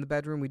TV in the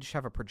bedroom. We just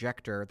have a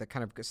projector that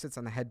kind of sits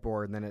on the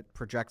headboard, and then it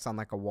projects on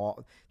like a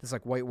wall, this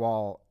like white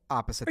wall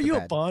opposite the bed. Are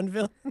you a Bond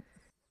villain?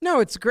 No,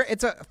 it's great.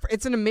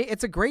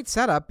 It's a great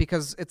setup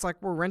because it's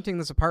like we're renting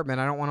this apartment.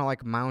 I don't want to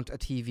like mount a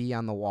TV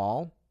on the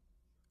wall,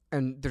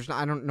 and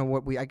I don't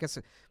know I guess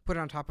put it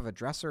on top of a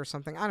dresser or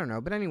something. I don't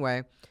know, but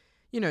anyway,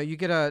 you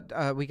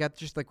get we got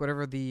just like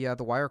whatever the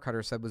wire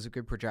cutter said was a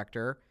good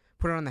projector.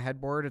 Put it on the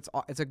headboard.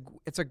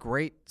 It's a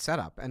great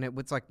setup, and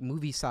it's like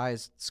movie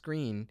sized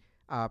screen,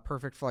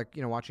 perfect for like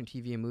watching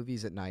TV and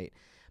movies at night.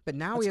 But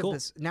now we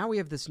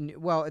have this new.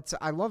 Well,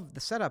 I love the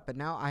setup, but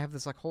now I have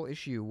this like whole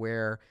issue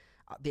where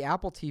the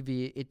Apple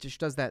TV, it just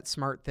does that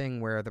smart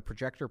thing where the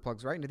projector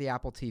plugs right into the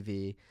Apple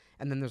TV,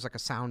 and then there's like a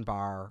sound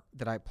bar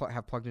that I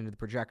have plugged into the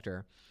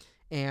projector.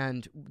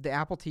 And the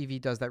Apple TV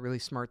does that really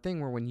smart thing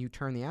where when you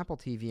turn the Apple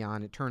TV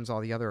on, it turns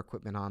all the other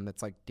equipment on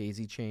that's like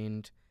daisy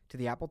chained to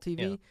the Apple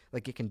TV. Yeah.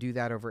 Like it can do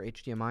that over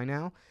HDMI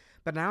now.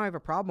 But now I have a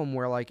problem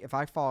where like if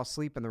I fall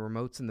asleep and the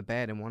remote's in the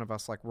bed and one of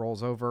us like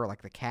rolls over,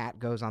 like the cat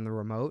goes on the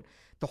remote,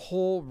 the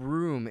whole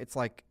room, it's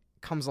like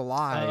comes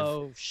alive.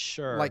 Oh,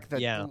 sure. Like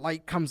the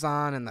light comes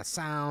on and the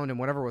sound and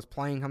whatever was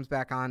playing comes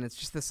back on. It's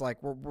just this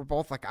like we're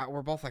both like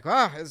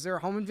is there a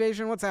home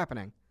invasion? What's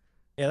happening?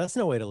 Yeah, that's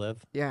no way to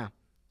live. Yeah.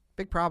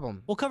 Big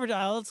problem. We'll cover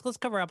let's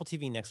cover Apple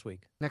TV next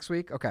week. Next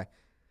week? Okay.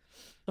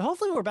 So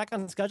hopefully we're back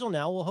on schedule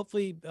now.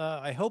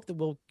 I hope that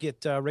we'll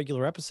get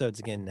regular episodes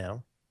again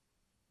now.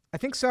 I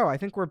think so. I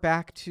think we're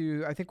back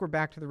to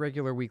the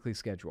regular weekly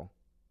schedule.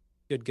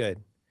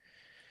 Good.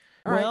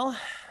 All right.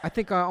 I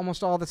think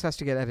almost all this has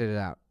to get edited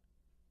out.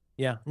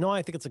 Yeah. No,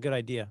 I think it's a good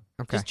idea.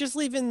 Okay. Just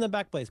leave in the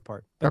backplace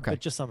part. But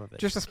just some of it.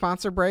 Just a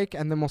sponsor break,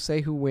 and then we'll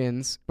say who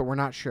wins, but we're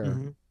not sure.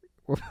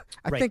 Mm-hmm.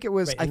 I think it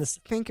was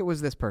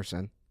this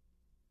person.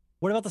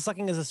 What about the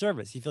sucking as a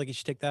service? You feel like you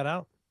should take that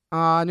out?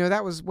 No,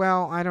 that was,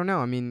 I don't know.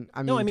 I mean,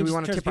 do we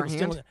want to tip our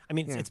hand?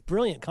 It's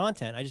brilliant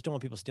content. I just don't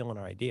want people stealing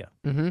our idea.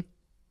 I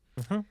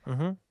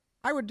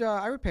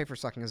would pay for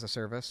sucking as a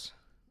service.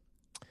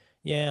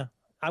 Yeah,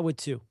 I would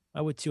too.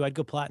 I'd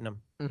go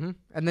platinum. And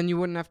then you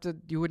wouldn't have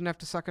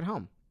to suck at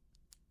home.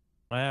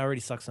 I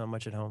already suck so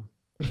much at home.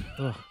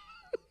 Ugh.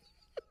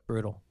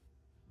 Brutal.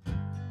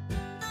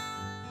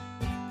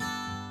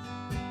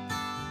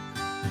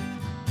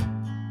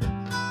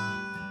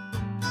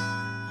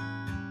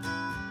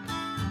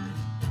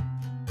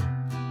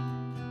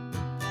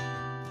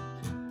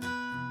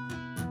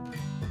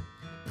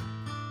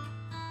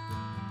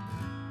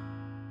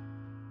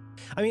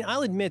 I mean,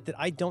 I'll admit that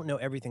I don't know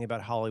everything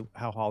about how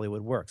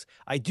Hollywood works.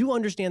 I do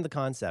understand the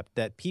concept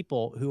that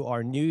people who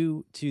are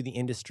new to the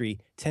industry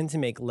tend to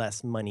make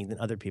less money than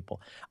other people.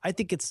 I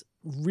think it's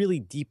really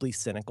deeply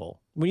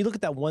cynical. When you look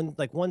at that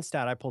one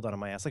stat I pulled out of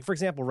my ass, like for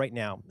example, right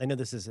now, I know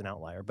this is an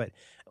outlier, but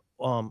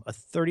a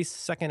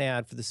 30-second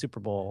ad for the Super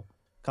Bowl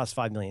costs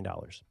 $5 million.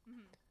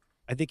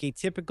 I think a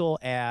typical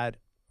ad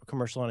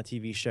commercial on a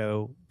TV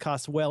show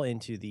costs well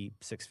into the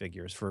six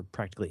figures for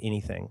practically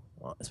anything,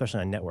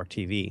 especially on network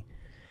TV.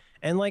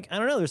 And I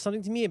don't know, there's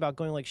something to me about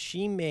going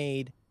she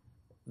made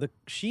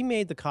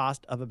the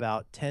cost of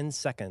about 10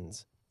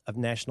 seconds of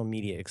national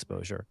media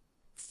exposure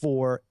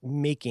for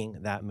making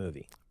that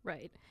movie.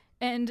 Right.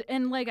 And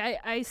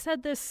I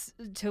said this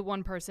to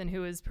one person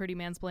who was pretty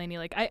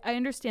mansplaining. I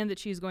understand that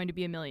she's going to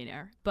be a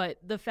millionaire, but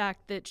the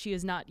fact that she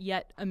is not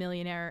yet a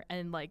millionaire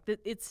and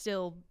it's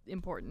still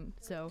important.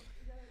 So.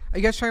 Are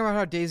you guys talking about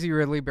how Daisy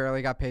Ridley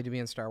barely got paid to be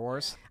in Star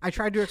Wars? I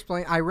tried to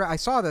explain. I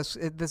saw this.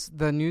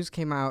 The news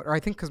came out, or I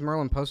think because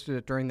Merlin posted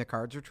it during the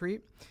cards retreat,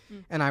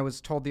 and I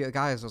was told the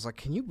guys, I was like,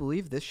 "Can you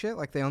believe this shit?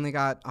 Like they only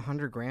got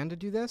 $100,000 to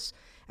do this,"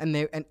 and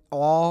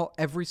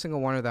every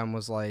single one of them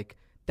was like,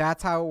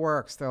 "That's how it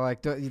works." They're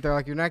like,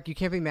 you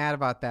can't be mad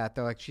about that.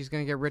 They're like, she's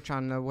gonna get rich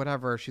on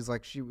whatever. She's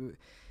like,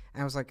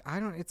 And I was like,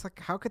 it's like,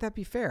 how could that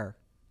be fair?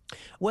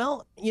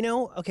 Well,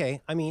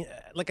 okay. I mean,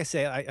 like I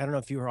say, I don't know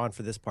if you were on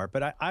for this part,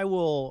 but I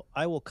will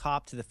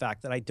cop to the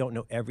fact that I don't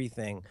know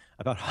everything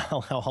about how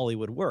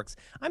Hollywood works.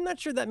 I'm not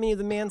sure that many of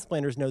the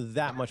mansplainers know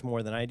that much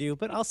more than I do,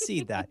 but I'll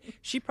cede that.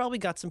 She probably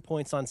got some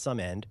points on some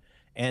end,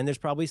 and there's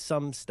probably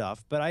some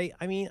stuff. But I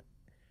mean,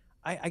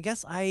 I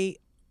guess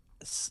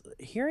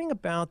hearing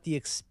about the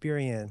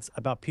experience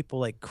about people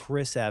like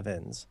Chris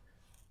Evans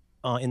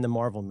in the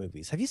Marvel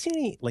movies. Have you seen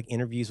any like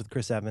interviews with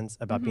Chris Evans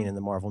about being in the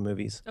Marvel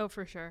movies? Oh,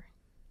 for sure.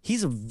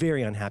 He's a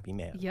very unhappy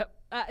man. Yep.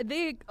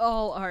 They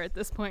all are at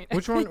this point.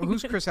 Which one?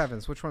 Who's Chris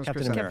Evans? Which one's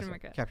Captain Chris America.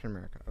 Evans? Captain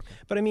America. Okay.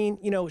 But I mean,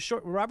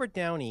 Robert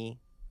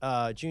Downey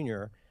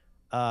Jr.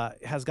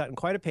 Has gotten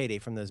quite a payday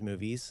from those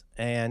movies.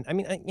 And I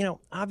mean,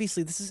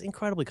 obviously this is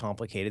incredibly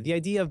complicated. The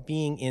idea of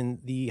being in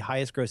the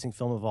highest grossing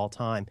film of all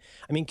time.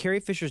 I mean, Carrie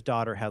Fisher's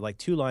daughter had like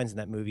 2 lines in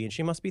that movie and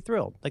she must be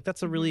thrilled. Like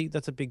that's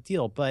a big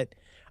deal. But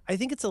I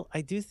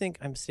do think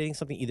I'm stating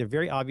something either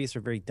very obvious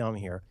or very dumb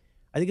here.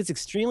 I think it's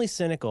extremely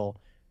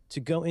cynical to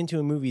go into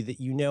a movie that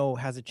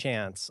has a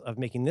chance of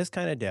making this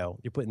kind of dough.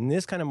 You're putting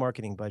this kind of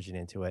marketing budget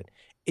into it.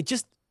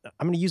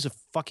 I'm going to use a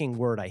fucking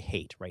word I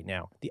hate right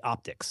now. The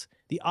optics.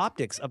 The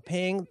optics of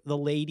paying the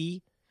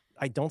lady.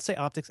 I don't say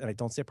optics and I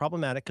don't say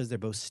problematic because they're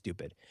both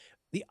stupid.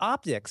 The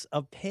optics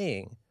of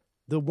paying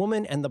the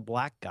woman and the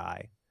black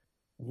guy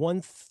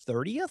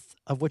 1/30th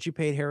of what you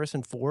paid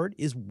Harrison Ford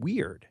is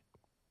weird.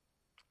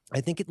 I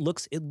think it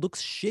looks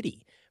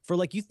shitty. For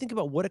like, you think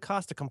about what it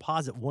costs to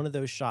composite one of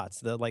those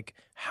shots,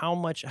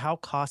 how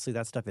costly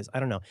that stuff is. I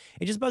don't know.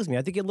 It just bugs me.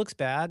 I think it looks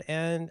bad,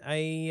 and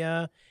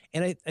I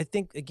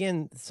think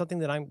again something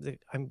that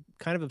I'm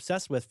kind of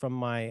obsessed with from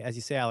my, as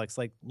you say, Alex,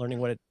 like learning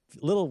what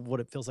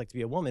it feels like to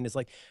be a woman is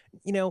like,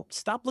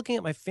 stop looking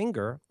at my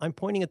finger. I'm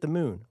pointing at the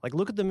moon. Like,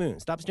 look at the moon.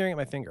 Stop staring at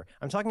my finger.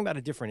 I'm talking about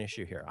a different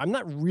issue here. I'm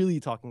not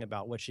really talking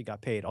about what she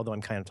got paid, although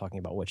I'm kind of talking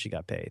about what she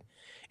got paid.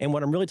 And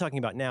what I'm really talking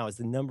about now is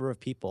the number of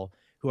people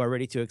who are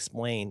ready to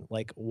explain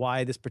like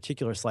why this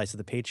particular slice of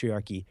the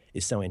patriarchy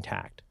is so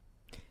intact.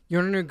 You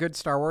want to know a good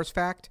Star Wars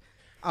fact?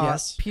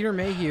 Yes. Peter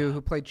Mayhew,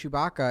 who played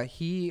Chewbacca,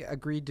 he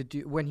agreed to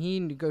do, when he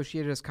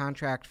negotiated his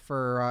contract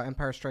for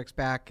Empire Strikes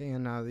Back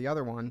and the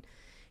other one,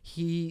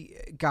 he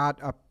got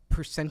a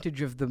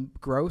percentage of the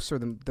gross or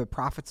the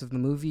profits of the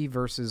movie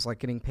versus like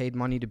getting paid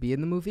money to be in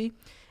the movie.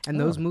 And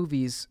those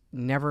movies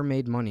never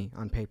made money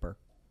on paper.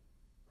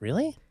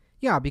 Really?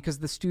 Yeah, because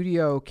the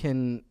studio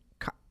can,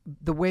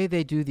 the way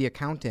they do the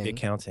accounting. The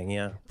accounting,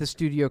 yeah. The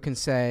studio can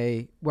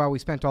say, well, we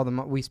spent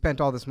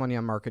all this money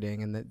on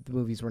marketing and the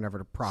movies were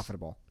never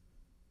profitable.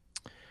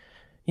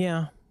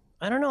 Yeah.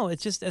 I don't know.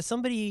 It's just as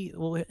somebody,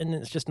 and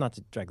it's just not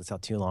to drag this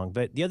out too long,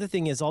 but the other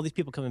thing is all these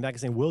people coming back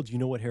and saying, well, do you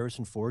know what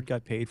Harrison Ford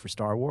got paid for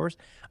Star Wars?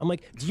 I'm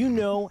like, do you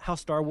know how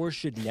Star Wars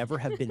should never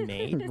have been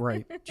made?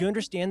 Right. Do you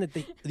understand that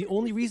the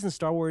only reason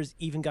Star Wars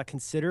even got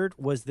considered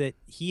was that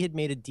he had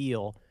made a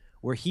deal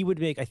where he would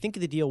make, I think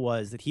the deal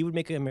was that he would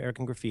make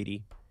American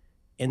Graffiti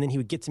and then he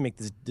would get to make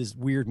this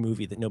weird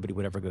movie that nobody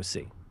would ever go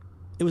see.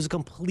 It was a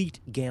complete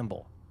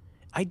gamble.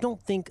 I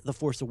don't think The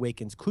Force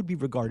Awakens could be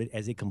regarded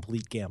as a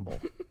complete gamble.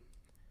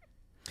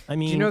 I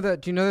mean, do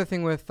you know the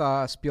thing with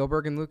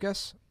Spielberg and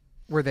Lucas,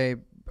 where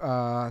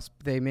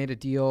they made a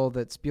deal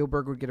that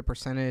Spielberg would get a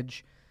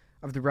percentage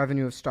of the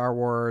revenue of Star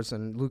Wars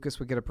and Lucas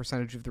would get a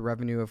percentage of the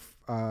revenue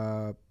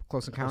of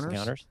Close Encounters? Close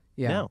Encounters?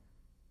 Yeah. No.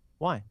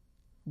 Why?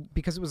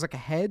 Because it was like a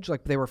hedge.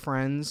 Like they were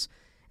friends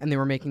and they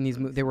were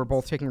making they were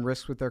both taking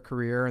risks with their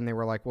career, and they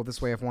were like, well,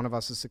 this way if one of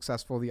us is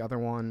successful, the other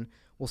one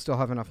will still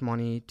have enough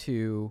money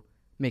to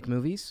make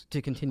movies, to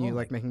continue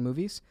making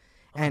movies.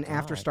 And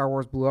after Star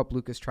Wars blew up,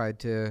 Lucas tried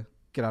to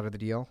get out of the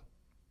deal.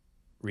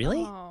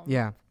 Really? Oh.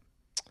 Yeah.